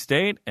Mississippi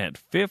State at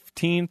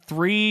 15.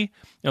 3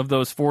 of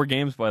those 4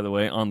 games, by the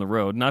way, on the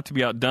road. Not to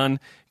be outdone,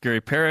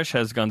 Gary Parrish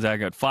has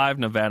Gonzaga at 5,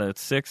 Nevada at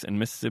 6, and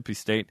Mississippi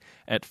State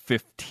at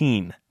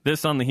 15.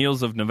 This on the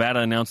heels of Nevada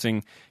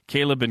announcing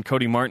Caleb and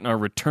Cody Martin are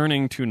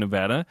returning to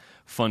Nevada.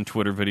 Fun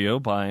Twitter video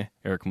by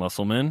Eric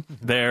Musselman.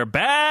 They're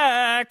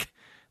back!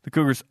 The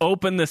Cougars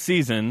open the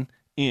season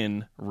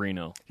in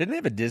Reno. Didn't they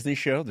have a Disney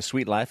show, The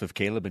Sweet Life of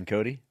Caleb and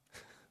Cody?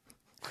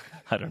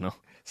 I don't know.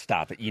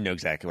 Stop it. You know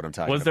exactly what I'm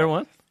talking about. Was there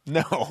one?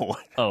 No.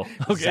 Oh,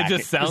 okay. It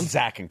just sounds...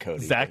 Zach and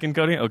Cody. Zach and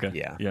Cody? Okay.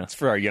 Yeah. Yeah. It's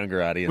for our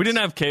younger audience. We didn't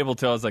have cable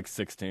till I was like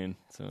 16.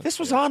 So. This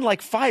was on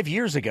like 5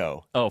 years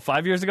ago. Oh,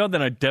 5 years ago?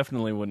 Then I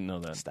definitely wouldn't know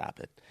that. Stop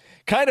it.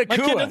 Kinda My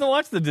kid Kua. doesn't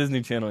watch the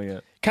Disney Channel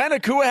yet. Kinda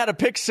Kua had a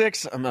pick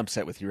 6. I'm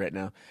upset with you right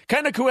now.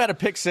 Kinda Kua had a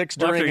pick 6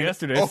 during... After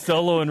yesterday,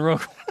 Solo and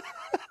Rogue.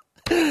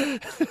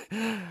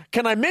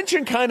 Can I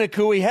mention Kinda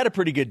Kua? He had a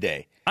pretty good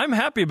day. I'm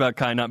happy about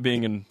Kai not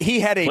being in He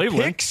had a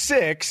Cleveland. pick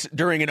 6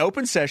 during an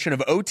open session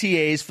of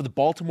OTAs for the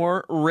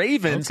Baltimore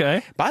Ravens.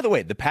 Okay. By the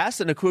way, the pass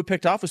that Nakua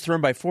picked off was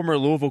thrown by former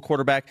Louisville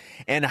quarterback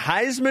and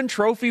Heisman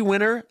Trophy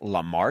winner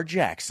Lamar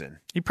Jackson.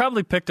 He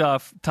probably picked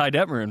off Ty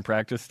Detmer in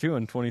practice, too,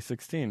 in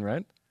 2016,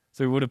 right?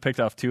 So he would have picked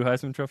off 2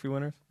 Heisman Trophy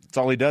winners? That's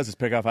all he does is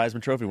pick off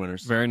Heisman Trophy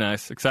winners. Very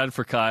nice. Excited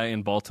for Kai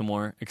in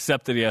Baltimore,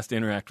 except that he has to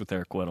interact with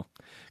Eric Weddle.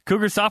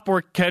 Cougar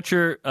softball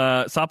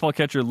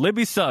catcher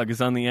Libby Sugg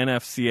is on the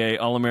NFCA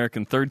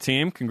All-American third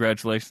team.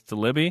 Congratulations to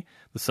Libby,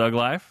 the Sugg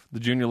life. The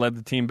junior led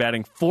the team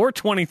batting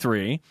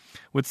 .423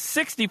 with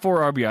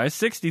 64 RBIs,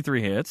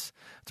 63 hits.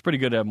 It's pretty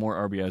good to have more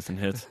RBIs than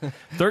hits.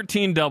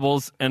 13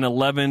 doubles and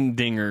 11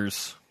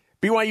 dingers.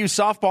 BYU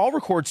softball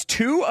records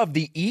 2 of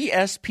the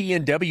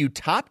ESPNW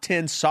top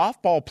 10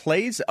 softball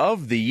plays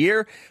of the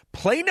year.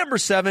 Play number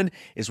 7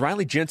 is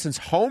Riley Jensen's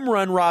home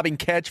run robbing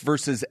catch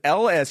versus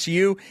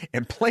LSU.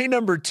 And play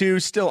number 2,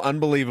 still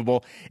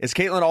unbelievable, is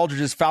Caitlin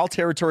Aldridge's foul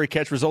territory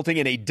catch resulting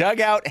in a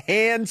dugout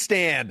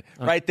handstand.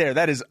 Right there.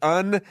 That is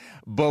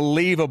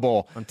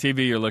unbelievable. On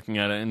TV, you're looking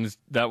at it, and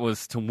that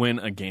was to win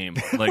a game.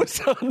 Like,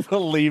 It's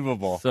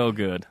unbelievable. so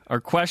good.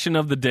 Our question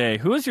of the day: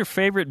 who is your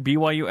favorite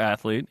BYU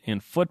athlete in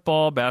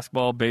football,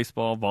 basketball,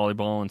 baseball,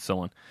 volleyball, and so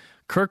on?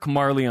 Kirk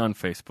Marley on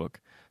Facebook.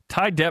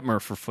 Ty Detmer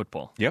for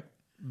football. Yep.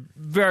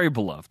 Very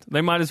beloved. They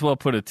might as well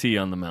put a T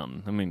on the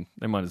mountain. I mean,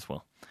 they might as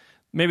well.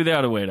 Maybe they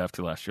ought to wait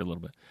after last year a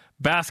little bit.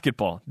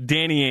 Basketball.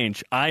 Danny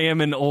Ainge. I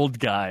am an old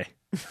guy.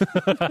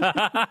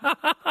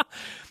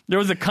 There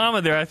was a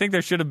comma there. I think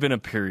there should have been a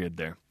period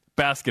there.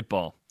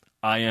 Basketball.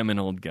 I am an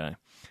old guy.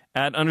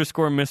 At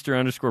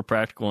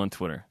 _Mr_Practical on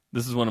Twitter.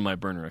 This is one of my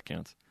burner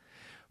accounts.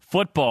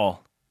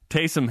 Football.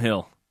 Taysom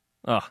Hill.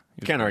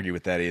 Can't argue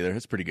with that either.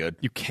 It's pretty good.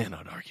 You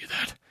cannot argue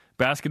that.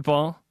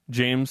 Basketball.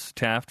 James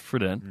Taft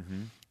Fredette.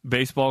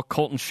 Baseball.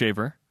 Colton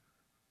Shaver.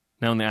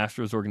 Now in the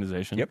Astros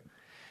organization. Yep.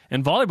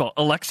 And volleyball.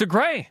 Alexa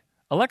Gray.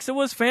 Alexa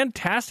was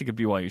fantastic at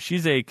BYU.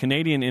 She's a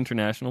Canadian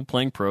international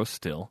playing pro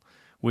still,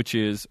 which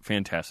is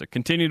fantastic.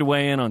 Continue to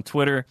weigh in on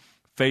Twitter,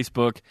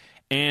 Facebook,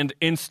 and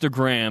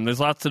Instagram. There's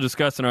lots to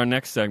discuss in our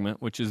next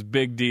segment, which is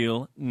Big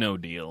Deal, No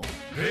Deal.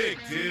 Big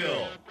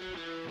deal.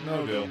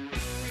 No deal.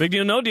 Big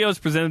Deal, No Deal is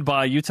presented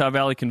by Utah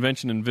Valley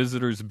Convention and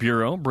Visitors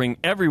Bureau. Bring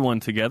everyone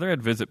together at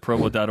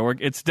visitprovo.org.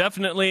 It's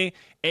definitely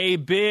a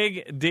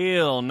big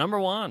deal. Number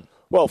 1.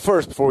 Well,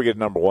 first, before we get to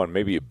number 1,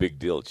 maybe a big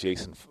deal.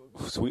 Jason,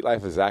 Sweet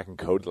Life of Zach and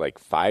Cody like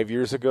 5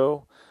 years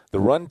ago. The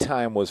run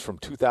time was from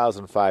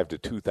 2005 to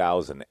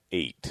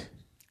 2008.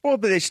 Well,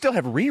 but they still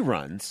have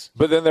reruns.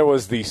 But then there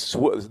was the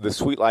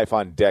Sweet Life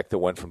on Deck that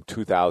went from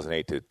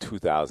 2008 to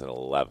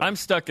 2011. I'm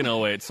stuck in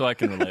 08, so I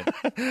can relate.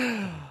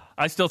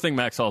 I still think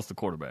Max Hall's the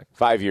quarterback.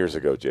 5 years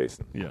ago,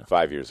 Jason. Yeah.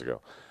 5 years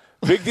ago.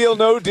 Big deal,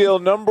 no deal.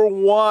 Number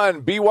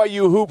 1,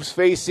 BYU Hoops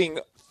facing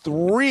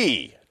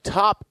 3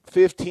 top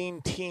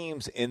 15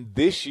 teams in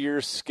this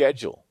year's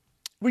schedule.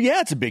 Well,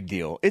 yeah, it's a big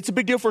deal. It's a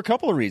big deal for a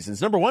couple of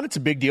reasons. Number 1, it's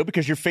a big deal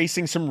because you're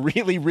facing some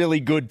really,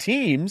 really good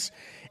teams.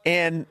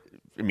 And,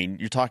 I mean,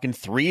 you're talking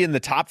 3 in the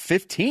top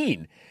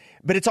 15.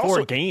 But it's also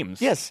 4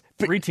 games. Yes.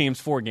 3 teams,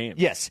 4 games.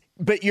 Yes.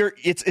 But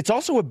it's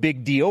also a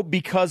big deal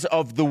because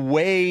of the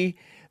way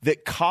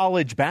that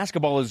college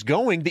basketball is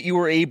going, that you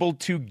were able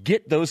to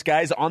get those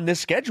guys on this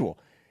schedule.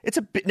 It's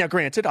a bit, now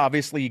granted,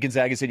 obviously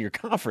Gonzaga's in your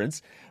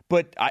conference,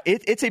 but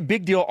it's a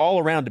big deal all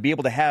around to be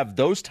able to have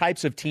those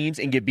types of teams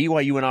and give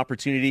BYU an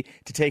opportunity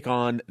to take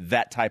on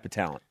that type of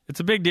talent. It's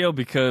a big deal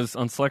because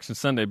on Selection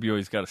Sunday,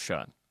 BYU's got a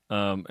shot,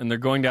 and they're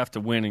going to have to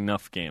win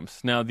enough games.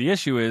 Now, the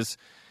issue is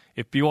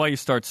if BYU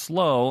starts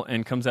slow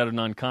and comes out of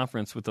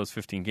non-conference with those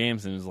 15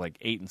 games and is like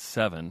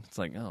 8-7, it's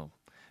like, oh,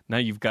 now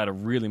you've got to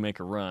really make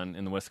a run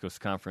in the West Coast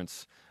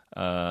Conference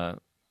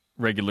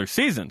regular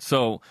season.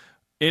 So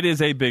it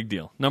is a big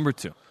deal. Number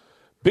 2.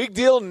 Big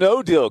deal,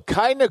 no deal.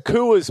 Kai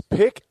Nakua's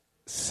pick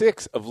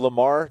 6 of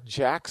Lamar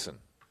Jackson.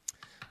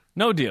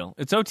 No deal.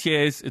 It's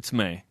OTAs. It's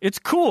May. It's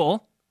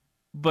cool,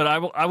 but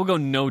I will go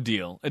no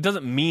deal. It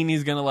doesn't mean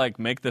he's going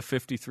to make the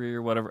 53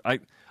 or whatever.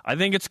 I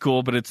think it's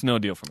cool, but it's no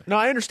deal for me. No,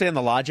 I understand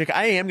the logic.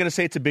 I am going to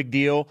say it's a big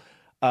deal,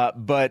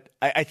 but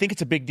I think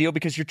it's a big deal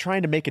because you're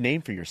trying to make a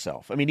name for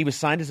yourself. I mean, he was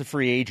signed as a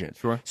free agent.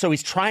 Sure. So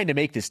he's trying to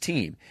make this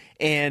team.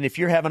 And if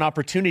you have an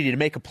opportunity to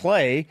make a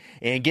play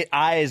and get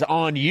eyes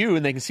on you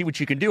and they can see what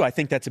you can do, I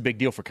think that's a big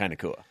deal for Kai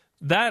Nakua.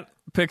 That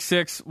pick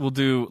 6 will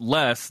do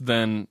less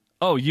than,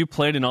 oh, you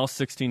played in all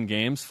 16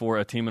 games for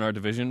a team in our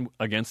division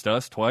against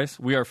us twice.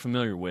 We are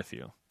familiar with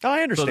you. Oh,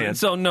 I understand.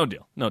 So no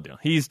deal. No deal.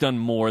 He's done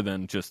more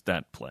than just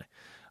that play.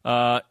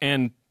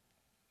 And,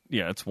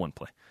 yeah, it's one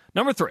play.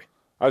 Number 3.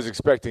 I was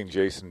expecting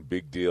Jason,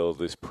 big deal.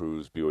 This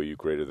proves BYU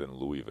greater than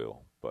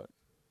Louisville, but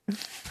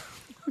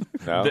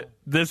no.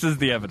 This is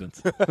the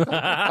evidence.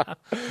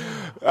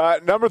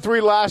 Number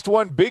 3, last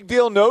one. Big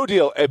deal, no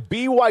deal. A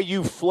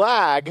BYU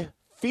flag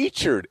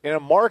featured in a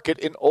market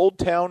in Old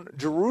Town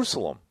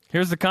Jerusalem.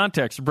 Here's the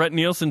context. Brett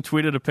Nielsen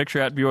tweeted a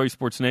picture at BYU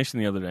Sports Nation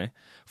the other day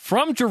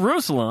from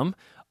Jerusalem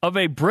of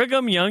a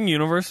Brigham Young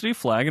University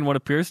flag in what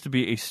appears to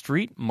be a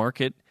street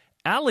market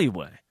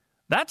alleyway.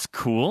 That's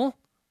cool.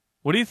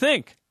 What do you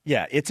think?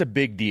 Yeah, it's a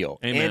big deal.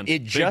 Amen. And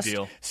it Big just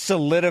deal.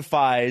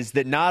 solidifies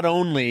that not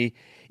only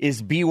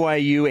is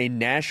BYU a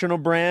national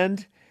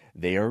brand,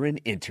 they are an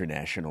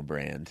international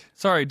brand.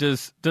 Sorry,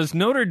 does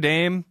Notre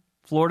Dame,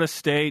 Florida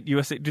State,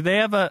 USA, do they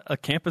have a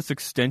campus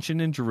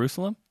extension in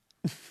Jerusalem?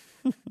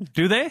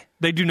 Do they?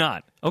 They do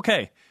not.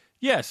 Okay.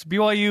 Yes,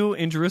 BYU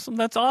in Jerusalem.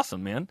 That's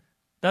awesome, man.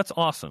 That's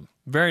awesome.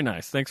 Very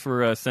nice. Thanks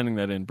for sending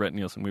that in, Brett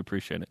Nielsen. We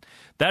appreciate it.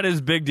 That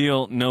is big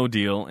deal, no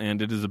deal, and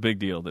it is a big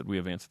deal that we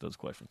have answered those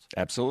questions.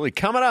 Absolutely.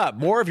 Coming up,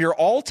 more of your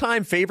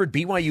all-time favorite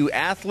BYU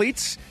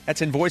athletes.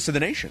 That's in Voice of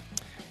the Nation.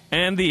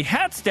 And the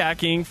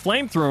hat-stacking,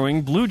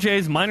 flame-throwing Blue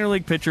Jays minor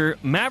league pitcher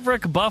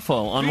Maverick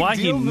Buffo on Big why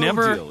deal, he no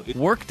never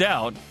deal. worked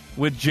out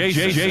with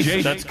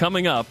Jason. That's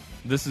coming up.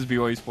 This is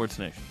BYU Sports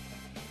Nation.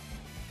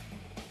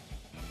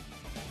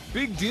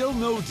 Big Deal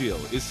No Deal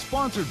is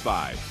sponsored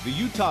by the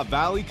Utah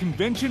Valley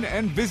Convention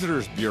and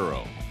Visitors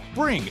Bureau.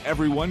 Bring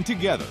everyone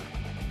together.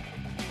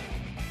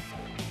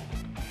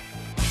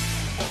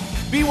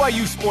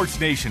 BYU Sports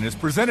Nation is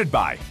presented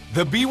by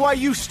The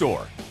BYU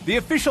Store, the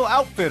official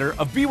outfitter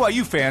of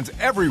BYU fans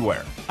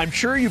everywhere. I'm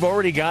sure you've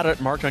already got it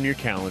marked on your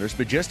calendars,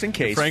 but just in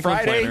case, Franklin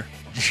Friday,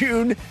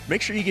 Planner.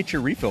 make sure you get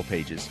your refill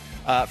pages.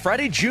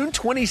 Friday, June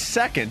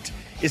 22nd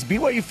is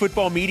BYU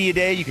Football Media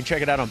Day. You can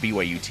check it out on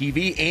BYU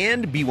TV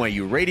and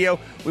BYU Radio.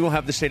 We will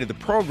have the state of the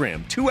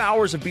program, 2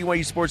 hours of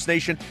BYU Sports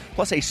Nation,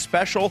 plus a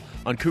special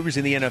on Cougars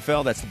in the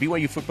NFL. That's the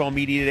BYU Football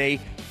Media Day,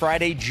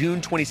 Friday,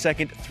 June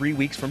 22nd, 3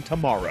 weeks from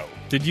tomorrow.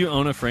 Did you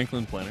own a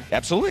Franklin Planner?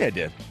 Absolutely, I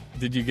did.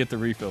 Did you get the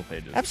refill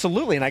pages?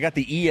 Absolutely, and I got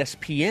the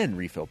ESPN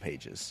refill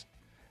pages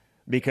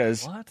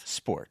because What?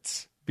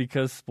 sports.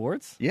 Because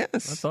sports? Yes.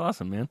 That's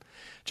awesome, man.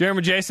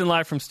 Jeremy Jason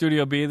live from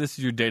Studio B. This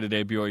is your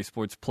day-to-day BYU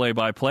Sports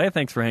play-by-play.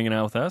 Thanks for hanging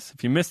out with us.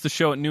 If you missed the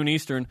show at noon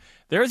Eastern,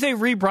 there is a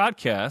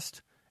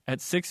rebroadcast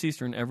at 6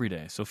 Eastern every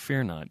day, so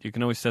fear not. You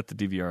can always set the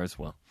DVR as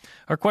well.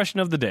 Our question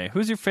of the day,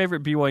 who's your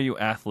favorite BYU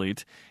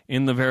athlete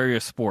in the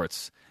various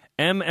sports?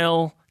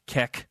 ML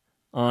Keck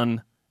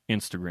on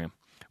Instagram.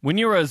 When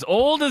you're as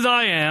old as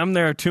I am,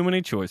 there are too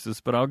many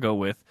choices, but I'll go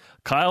with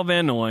Kyle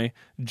Van Noy,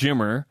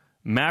 Jimmer,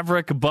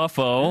 Maverick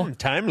Buffo.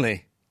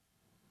 Timely.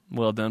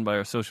 Well done by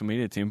our social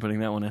media team putting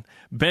that one in.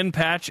 Ben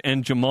Patch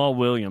and Jamal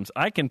Williams.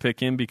 I can pick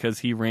him because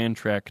he ran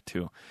track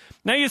too.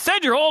 Now, you said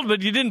you're old,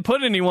 but you didn't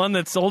put anyone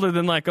that's older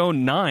than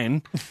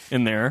 09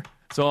 in there.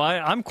 So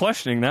I'm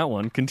questioning that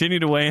one. Continue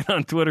to weigh in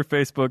on Twitter,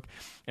 Facebook,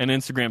 and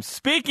Instagram.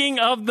 Speaking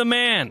of the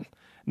man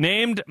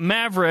named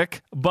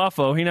Maverick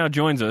Buffo, he now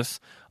joins us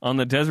on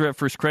the Deseret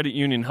First Credit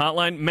Union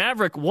hotline.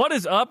 Maverick, what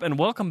is up, and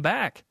welcome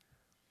back.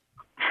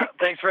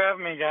 Thanks for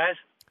having me, guys.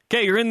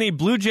 Okay, you're in the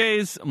Blue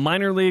Jays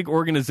minor league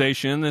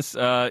organization. This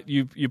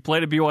you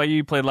played at BYU,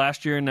 you played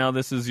last year, and now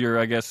this is your,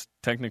 I guess,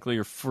 technically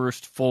your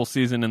first full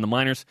season in the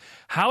minors.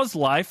 How's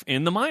life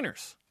in the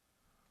minors?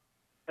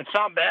 It's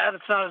not bad.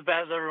 It's not as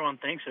bad as everyone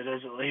thinks it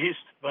is, at least.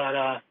 But,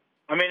 I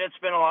mean, it's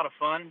been a lot of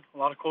fun, a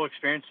lot of cool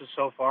experiences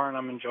so far, and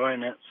I'm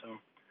enjoying it. So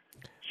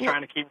just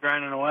trying to keep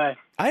grinding away.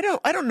 I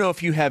don't know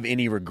if you have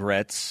any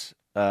regrets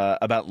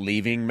about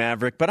leaving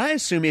Maverick, but I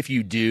assume if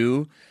you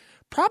do,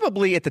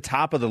 probably at the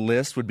top of the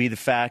list would be the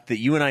fact that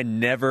you and I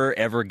never,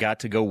 ever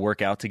got to go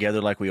work out together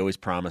like we always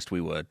promised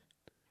we would.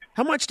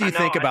 How much do you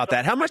think about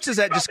that? How much does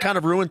that just kind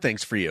of ruin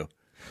things for you?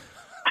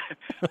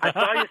 I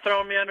saw you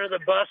throwing me under the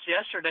bus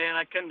yesterday, and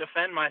I couldn't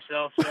defend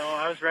myself, so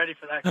I was ready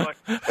for that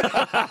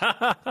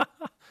question.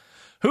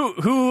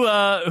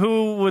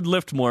 Who would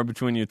lift more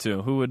between you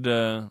two? Who would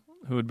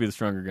be the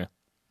stronger guy?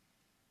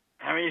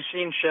 Haven't you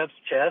seen Shep's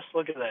chest?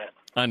 Look at that.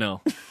 I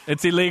know.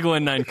 It's illegal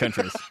in 9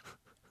 countries.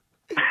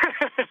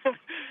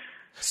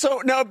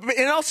 So now,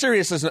 in all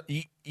seriousness,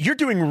 you're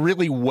doing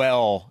really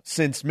well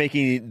since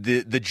making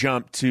the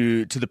jump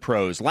to the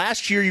pros.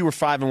 Last year you were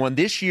 5-1.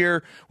 This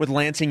year with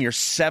Lansing you're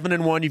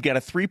 7-1. You've got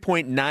a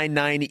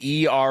 3.99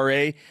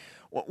 ERA.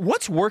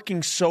 What's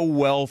working so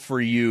well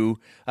for you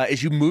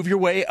as you move your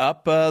way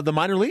up the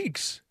minor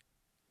leagues?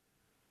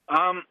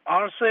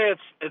 Honestly,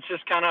 it's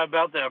just kind of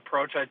about the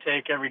approach I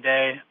take every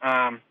day.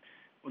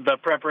 The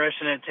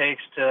preparation it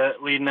takes to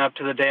leading up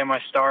to the day of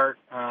my start.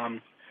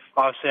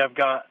 Obviously, I've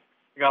got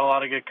a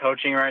lot of good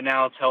coaching right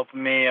now. It's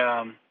helping me,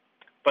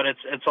 but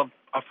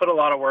I put a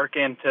lot of work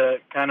into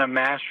kind of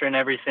mastering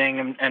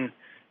everything and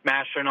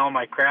mastering all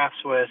my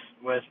crafts with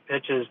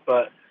pitches.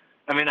 But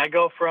I mean, I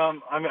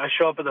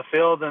show up at the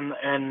field and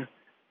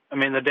I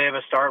mean, the day of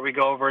a start, we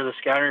go over the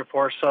scouting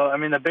report. So I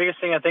mean, the biggest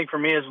thing I think for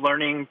me is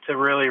learning to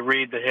really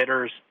read the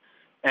hitters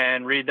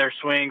and read their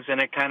swings, and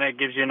it kind of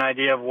gives you an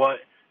idea of what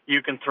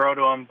you can throw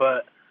to them.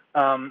 But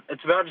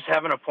it's about just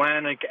having a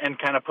plan and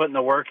kind of putting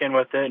the work in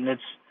with it. And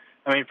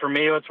I mean, for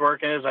me, what's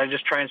working is I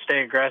just try and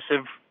stay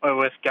aggressive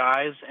with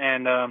guys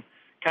and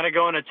kind of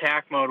go in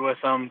attack mode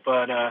with them.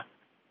 But, I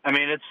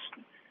mean,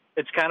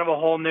 it's kind of a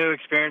whole new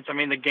experience. I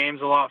mean, the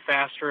game's a lot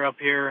faster up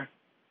here.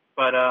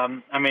 But,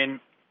 I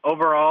mean,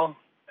 overall,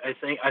 I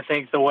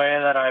think the way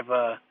that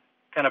I've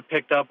kind of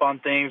picked up on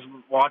things,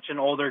 watching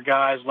older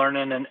guys,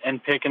 learning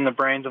and picking the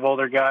brains of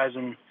older guys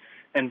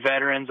and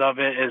veterans of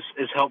it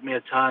is helped me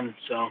a ton,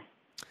 so...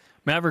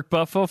 Maverick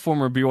Buffo,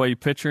 former BYU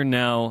pitcher,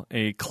 now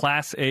a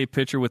Class A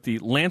pitcher with the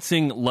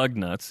Lansing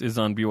Lugnuts, is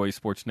on BYU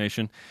Sports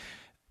Nation.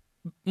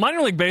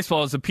 Minor league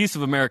baseball is a piece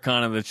of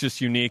Americana that's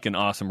just unique and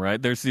awesome, right?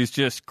 There's these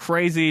just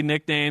crazy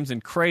nicknames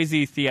and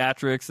crazy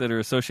theatrics that are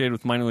associated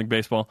with minor league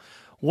baseball.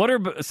 What are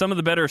some of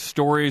the better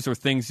stories or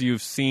things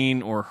you've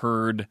seen or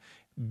heard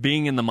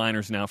being in the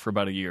minors now for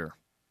about a year?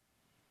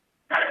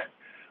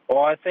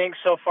 Well, I think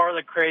so far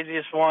the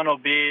craziest one will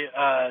be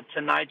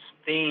tonight's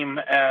theme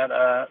at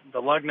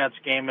the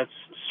Lugnuts game. It's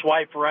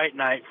Swipe Right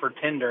Night for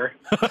Tinder.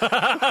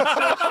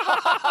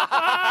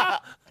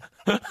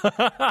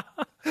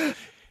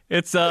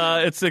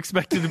 It's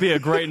expected to be a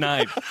great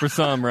night for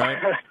some, right?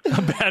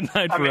 A bad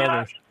night for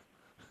others.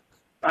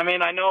 I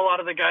mean, I know a lot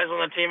of the guys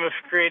on the team have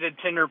created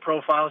Tinder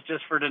profiles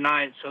just for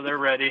tonight, so they're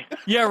ready.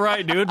 Yeah,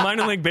 right, dude.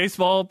 Minor league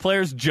baseball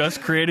players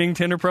just creating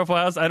Tinder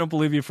profiles? I don't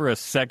believe you for a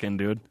second,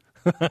 dude.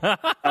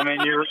 I mean,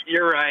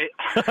 you're right.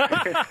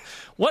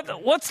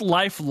 What's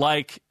life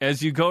like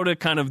as you go to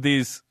kind of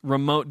these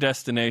remote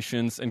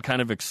destinations and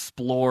kind of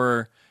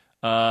explore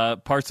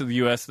parts of the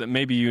U.S. that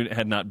maybe you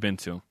had not been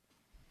to?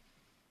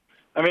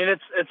 I mean,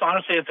 it's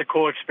honestly a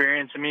cool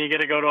experience. I mean, you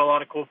get to go to a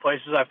lot of cool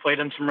places. I've played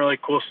in some really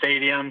cool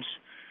stadiums.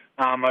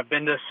 I've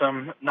been to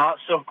some not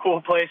so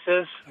cool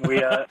places.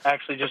 We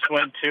actually just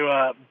went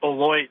to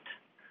Beloit,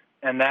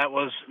 and that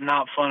was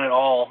not fun at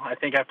all. I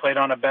think I played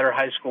on a better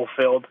high school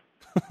field.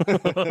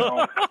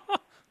 So,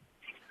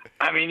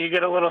 I mean, you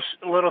get a little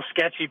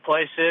sketchy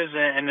places,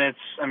 and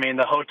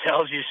the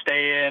hotels you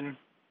stay in,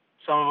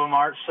 some of them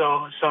aren't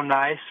so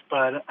nice,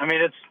 but I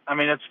mean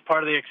it's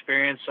part of the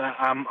experience.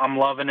 I'm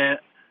loving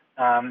it,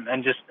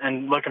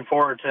 and looking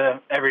forward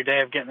to every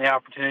day of getting the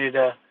opportunity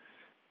to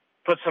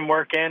put some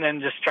work in and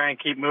just try and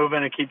keep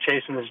moving and keep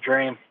chasing this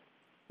dream.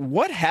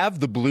 What have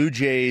the Blue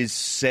Jays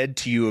said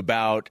to you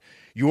about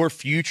your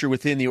future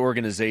within the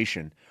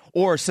organization?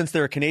 Or, since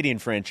they're a Canadian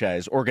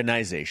franchise,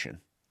 organization?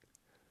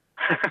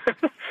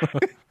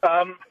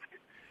 I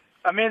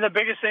mean, the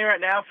biggest thing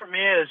right now for me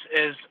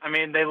is I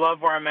mean, they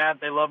love where I'm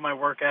at. They love my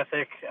work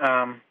ethic.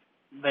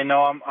 They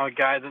know I'm a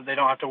guy that they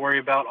don't have to worry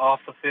about off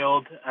the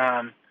field.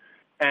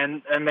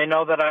 And they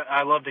know that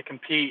I love to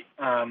compete.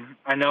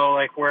 I know,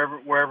 like,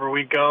 wherever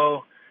we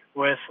go,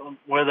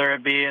 whether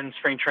it be in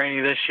spring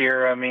training this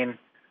year, I mean,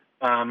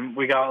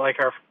 we got, like,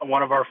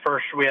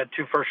 we had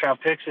 2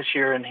 first-round picks this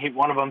year, and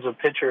one of them's a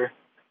pitcher.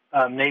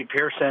 Nate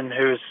Pearson,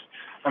 who's,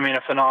 I mean,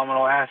 a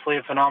phenomenal athlete,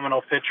 a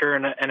phenomenal pitcher,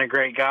 and a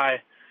great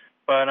guy.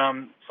 But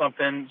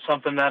something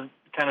that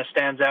kind of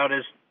stands out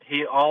is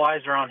all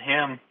eyes are on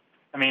him.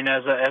 I mean,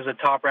 as a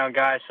top round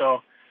guy.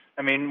 So,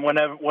 I mean,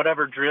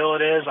 whatever drill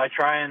it is, I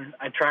try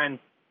and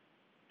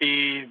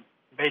be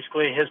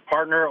basically his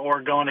partner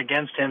or going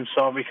against him.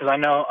 So, because I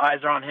know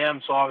eyes are on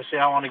him, so obviously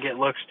I want to get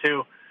looks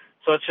too.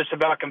 So it's just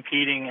about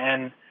competing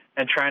and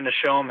trying to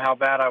show them how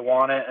bad I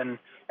want it,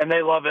 and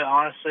they love it,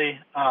 honestly.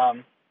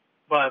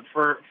 But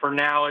for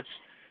now,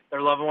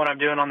 they're loving what I'm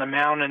doing on the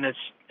mound, and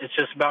it's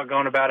just about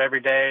going about every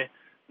day,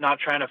 not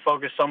trying to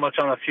focus so much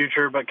on the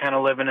future, but kind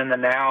of living in the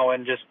now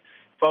and just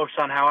focus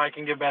on how I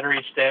can get better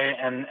each day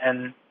and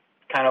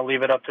kind of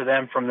leave it up to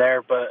them from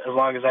there. But as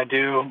long as I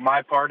do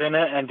my part in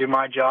it and do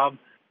my job,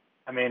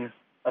 I mean,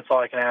 that's all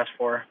I can ask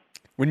for.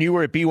 When you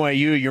were at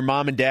BYU, your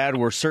mom and dad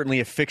were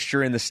certainly a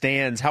fixture in the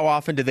stands. How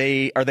often are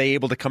they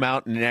able to come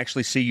out and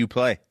actually see you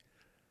play?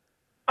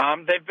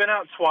 They've been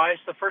out twice.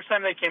 The first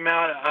time they came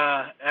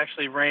out,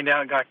 actually rained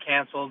out and got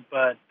canceled,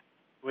 but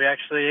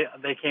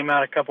they came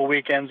out a couple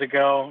weekends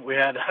ago. We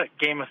had a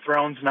Game of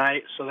Thrones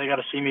night, so they got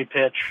to see me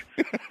pitch.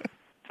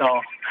 So.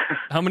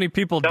 How many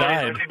people No,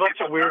 died? There's a bunch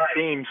of weird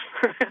themes.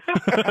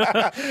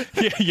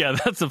 yeah,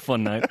 that's a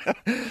fun night.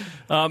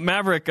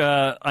 Maverick,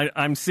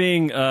 I'm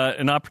seeing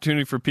an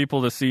opportunity for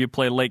people to see you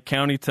play Lake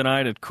County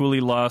tonight at Cooley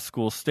Law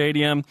School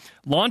Stadium.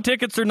 Lawn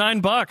tickets are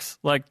 $9,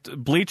 like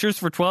bleachers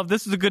for $12.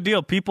 This is a good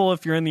deal. People,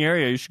 if you're in the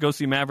area, you should go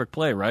see Maverick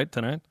play, right,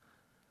 tonight?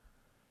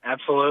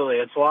 Absolutely.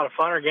 It's a lot of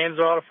fun. Our games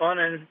are a lot of fun,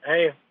 and,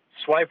 hey,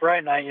 swipe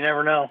right night, you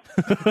never know.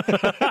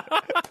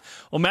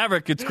 Well,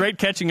 Maverick, it's great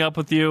catching up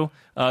with you.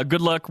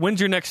 Good luck. When's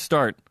your next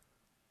start?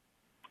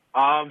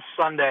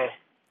 Sunday.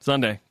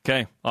 Sunday.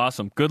 Okay,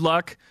 awesome. Good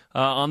luck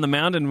on the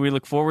mound, and we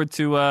look forward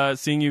to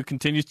seeing you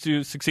continue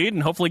to succeed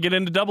and hopefully get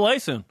into Double-A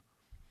soon.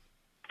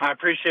 I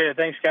appreciate it.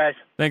 Thanks, guys.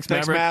 Thanks,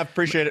 Maverick. Mav.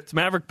 Appreciate it. It's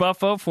Maverick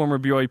Buffo, former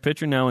BYU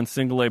pitcher, now in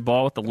single-A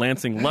ball with the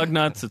Lansing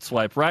Lugnuts at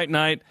Swipe Right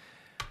Night.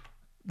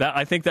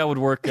 I think that would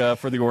work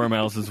for the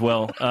Orioles as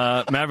well.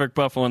 Maverick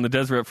Buffalo on the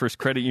Deseret First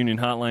Credit Union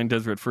Hotline.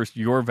 Deseret First,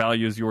 your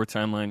values, your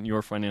timeline,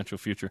 your financial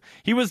future.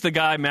 He was the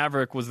guy,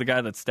 Maverick was the guy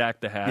that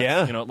stacked the hats.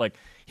 Yeah. You know, like,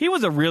 he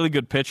was a really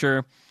good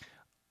pitcher.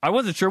 I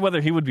wasn't sure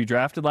whether he would be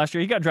drafted last year.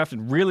 He got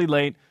drafted really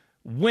late,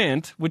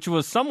 went, which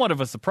was somewhat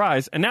of a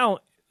surprise. And now,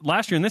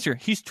 last year and this year,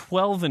 he's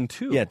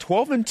 12-2. Yeah,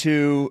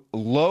 12-2,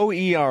 low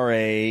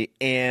ERA,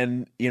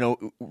 and,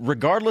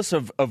 regardless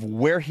of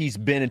where he's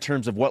been in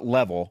terms of what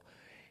level,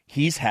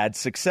 he's had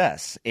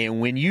success.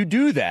 And when you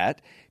do that,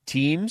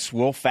 teams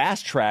will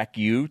fast track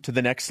you to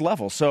the next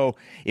level. So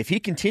if he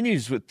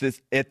continues with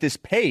this at this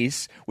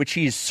pace, which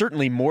he is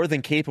certainly more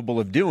than capable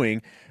of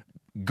doing,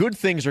 good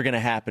things are going to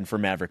happen for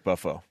Maverick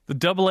Buffo. The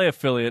Double-A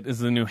affiliate is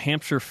the New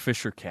Hampshire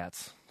Fisher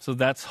Cats. So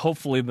that's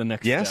hopefully the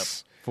next step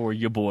for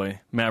your boy,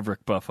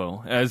 Maverick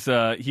Buffo, as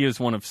he is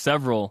one of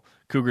several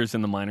Cougars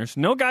in the minors.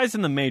 No guys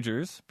in the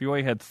majors.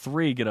 BYU had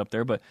 3 get up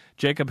there, but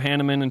Jacob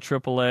Hanneman in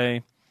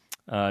AAA,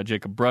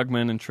 Jacob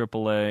Brugman in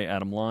AAA,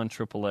 Adam Law in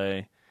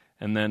AAA,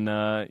 and then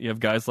you have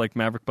guys like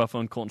Maverick Buffo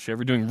and Colton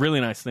Shaver doing really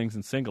nice things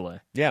in Single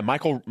A. Yeah,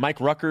 Mike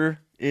Rucker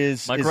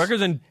is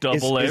Rucker's in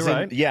Double-A,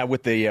 right?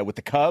 With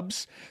the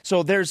Cubs.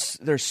 So there's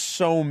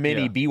so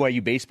many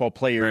BYU baseball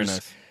players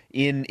nice.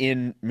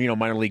 in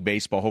minor league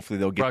baseball. Hopefully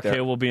they'll get Brock there.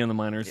 Hale will be in the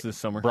minors this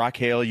summer. Brock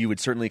Hale, you would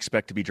certainly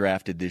expect to be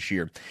drafted this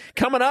year.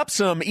 Coming up,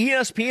 some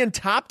ESPN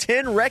Top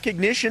 10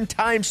 recognition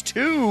times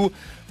 2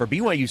 for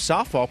BYU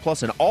softball,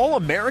 plus an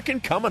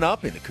All-American coming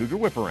up in the Cougar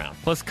Whip Around.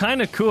 Plus, Kai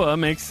Nakua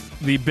makes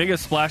the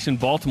biggest splash in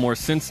Baltimore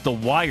since The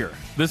Wire.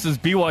 This is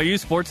BYU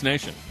Sports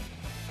Nation.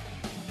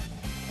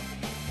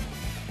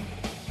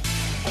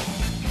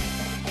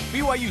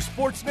 BYU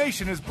Sports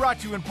Nation is brought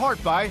to you in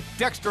part by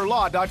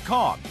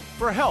DexterLaw.com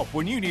for help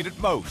when you need it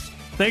most.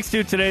 Thanks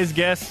to today's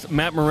guest,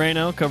 Matt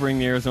Moreno, covering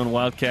the Arizona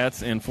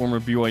Wildcats, and former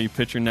BYU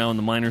pitcher now in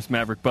the minors,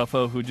 Maverick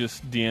Buffo, who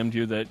just DM'd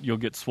you that you'll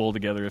get swole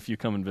together if you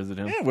come and visit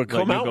him. Yeah, we'll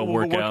come out. Go We'll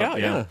work work out. out,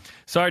 yeah.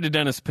 Sorry to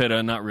Dennis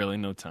Pitta, not really,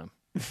 no time.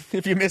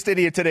 If you missed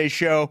any of today's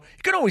show,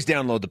 you can always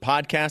download the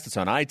podcast. It's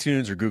on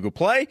iTunes or Google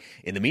Play.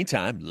 In the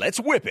meantime, let's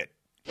whip it.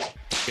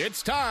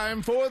 It's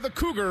time for the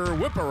Cougar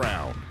Whip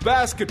Around.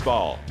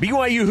 Basketball.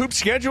 BYU hoop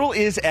schedule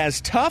is as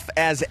tough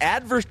as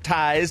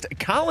advertised.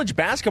 College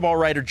basketball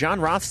writer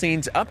John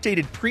Rothstein's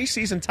updated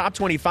preseason top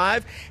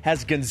 25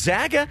 has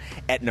Gonzaga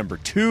at number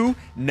 2,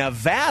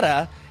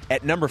 Nevada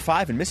at number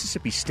 5, and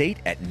Mississippi State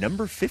at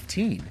number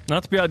 15.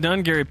 Not to be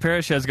outdone, Gary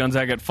Parrish has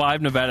Gonzaga at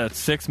 5, Nevada at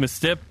 6,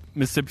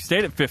 Mississippi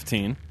State at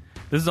 15.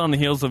 This is on the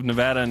heels of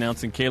Nevada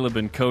announcing Caleb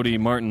and Cody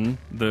Martin,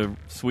 the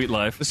Sweet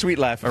Life. The Sweet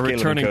Life of are Caleb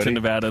returning and Cody. to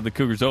Nevada. The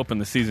Cougars open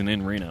the season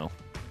in Reno.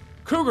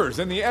 Cougars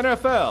in the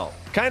NFL.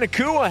 Kai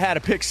Nakua had a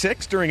pick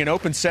 6 during an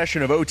open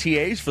session of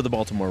OTAs for the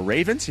Baltimore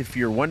Ravens. If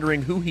you're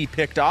wondering who he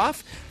picked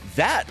off,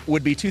 that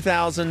would be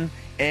 2018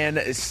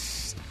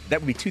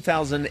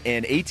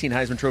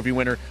 Heisman Trophy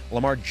winner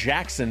Lamar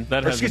Jackson.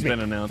 That hasn't been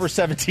announced. For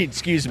 17,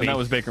 excuse me. And that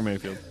was Baker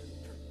Mayfield.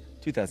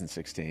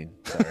 2016.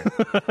 Sorry.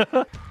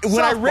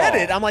 When I read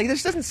it, I'm like,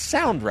 this doesn't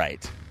sound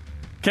right.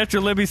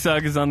 Catcher Libby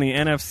Sugg is on the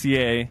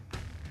NFCA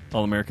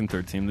All-American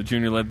third team. The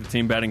junior led the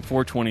team batting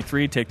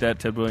 .423. Take that,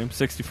 Ted Williams.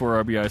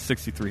 64 RBIs,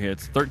 63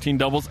 hits, 13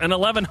 doubles, and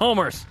 11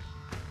 homers.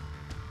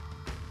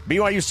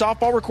 BYU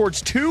softball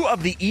records 2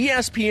 of the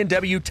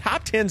ESPNW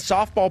top 10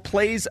 softball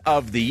plays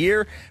of the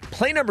year.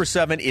 Play number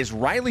 7 is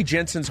Riley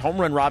Jensen's home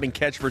run robbing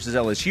catch versus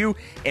LSU,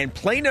 and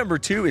play number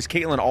 2 is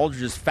Caitlin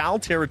Aldridge's foul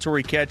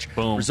territory catch,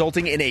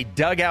 resulting in a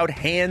dugout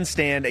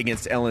handstand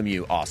against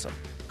LMU. Awesome.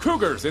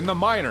 Cougars in the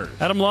minors.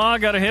 Adam Law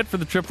got a hit for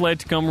the AAA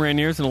Tacoma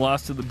Rainiers and a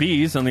loss to the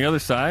Bees. On the other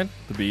side,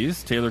 the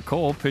Bees, Taylor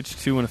Cole pitched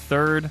 2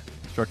 1/3,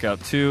 struck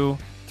out 2,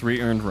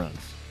 3 earned runs.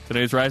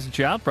 Today's Rise and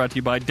Shout brought to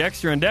you by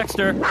Dexter and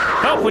Dexter.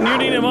 Help when you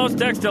need it most.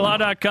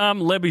 DexterLaw.com.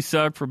 Libby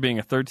Sugg for being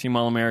a third-team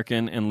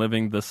All-American and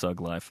living the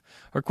Sugg life.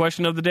 Our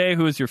question of the day,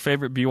 who is your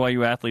favorite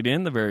BYU athlete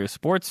in the various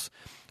sports?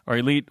 Our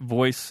elite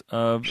voice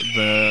of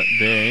the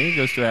day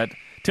goes to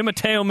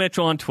Timoteo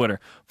Mitchell on Twitter.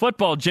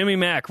 Football, Jimmy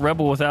Mack,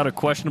 rebel with a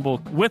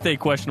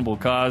questionable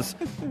cause.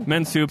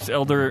 Men's hoops,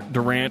 Elder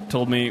Durant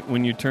told me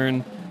when you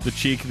turn the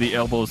cheek, the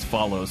elbows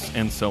follows,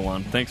 and so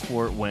on. Thanks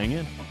for weighing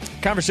in.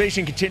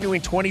 Conversation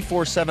continuing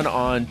 24/7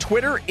 on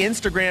Twitter,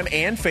 Instagram,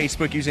 and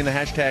Facebook using the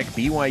hashtag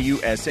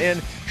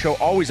BYUSN. Show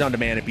always on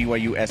demand at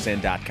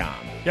BYUSN.com.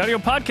 The audio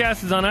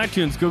podcast is on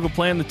iTunes, Google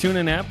Play, and the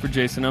TuneIn app. For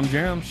Jason, I'm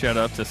Jerem. Shout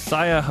out to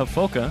Saya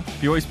Hafoka.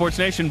 BYU Sports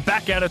Nation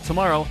back at it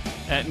tomorrow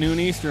at noon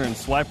Eastern.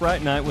 Swipe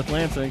right night with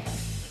Lansing.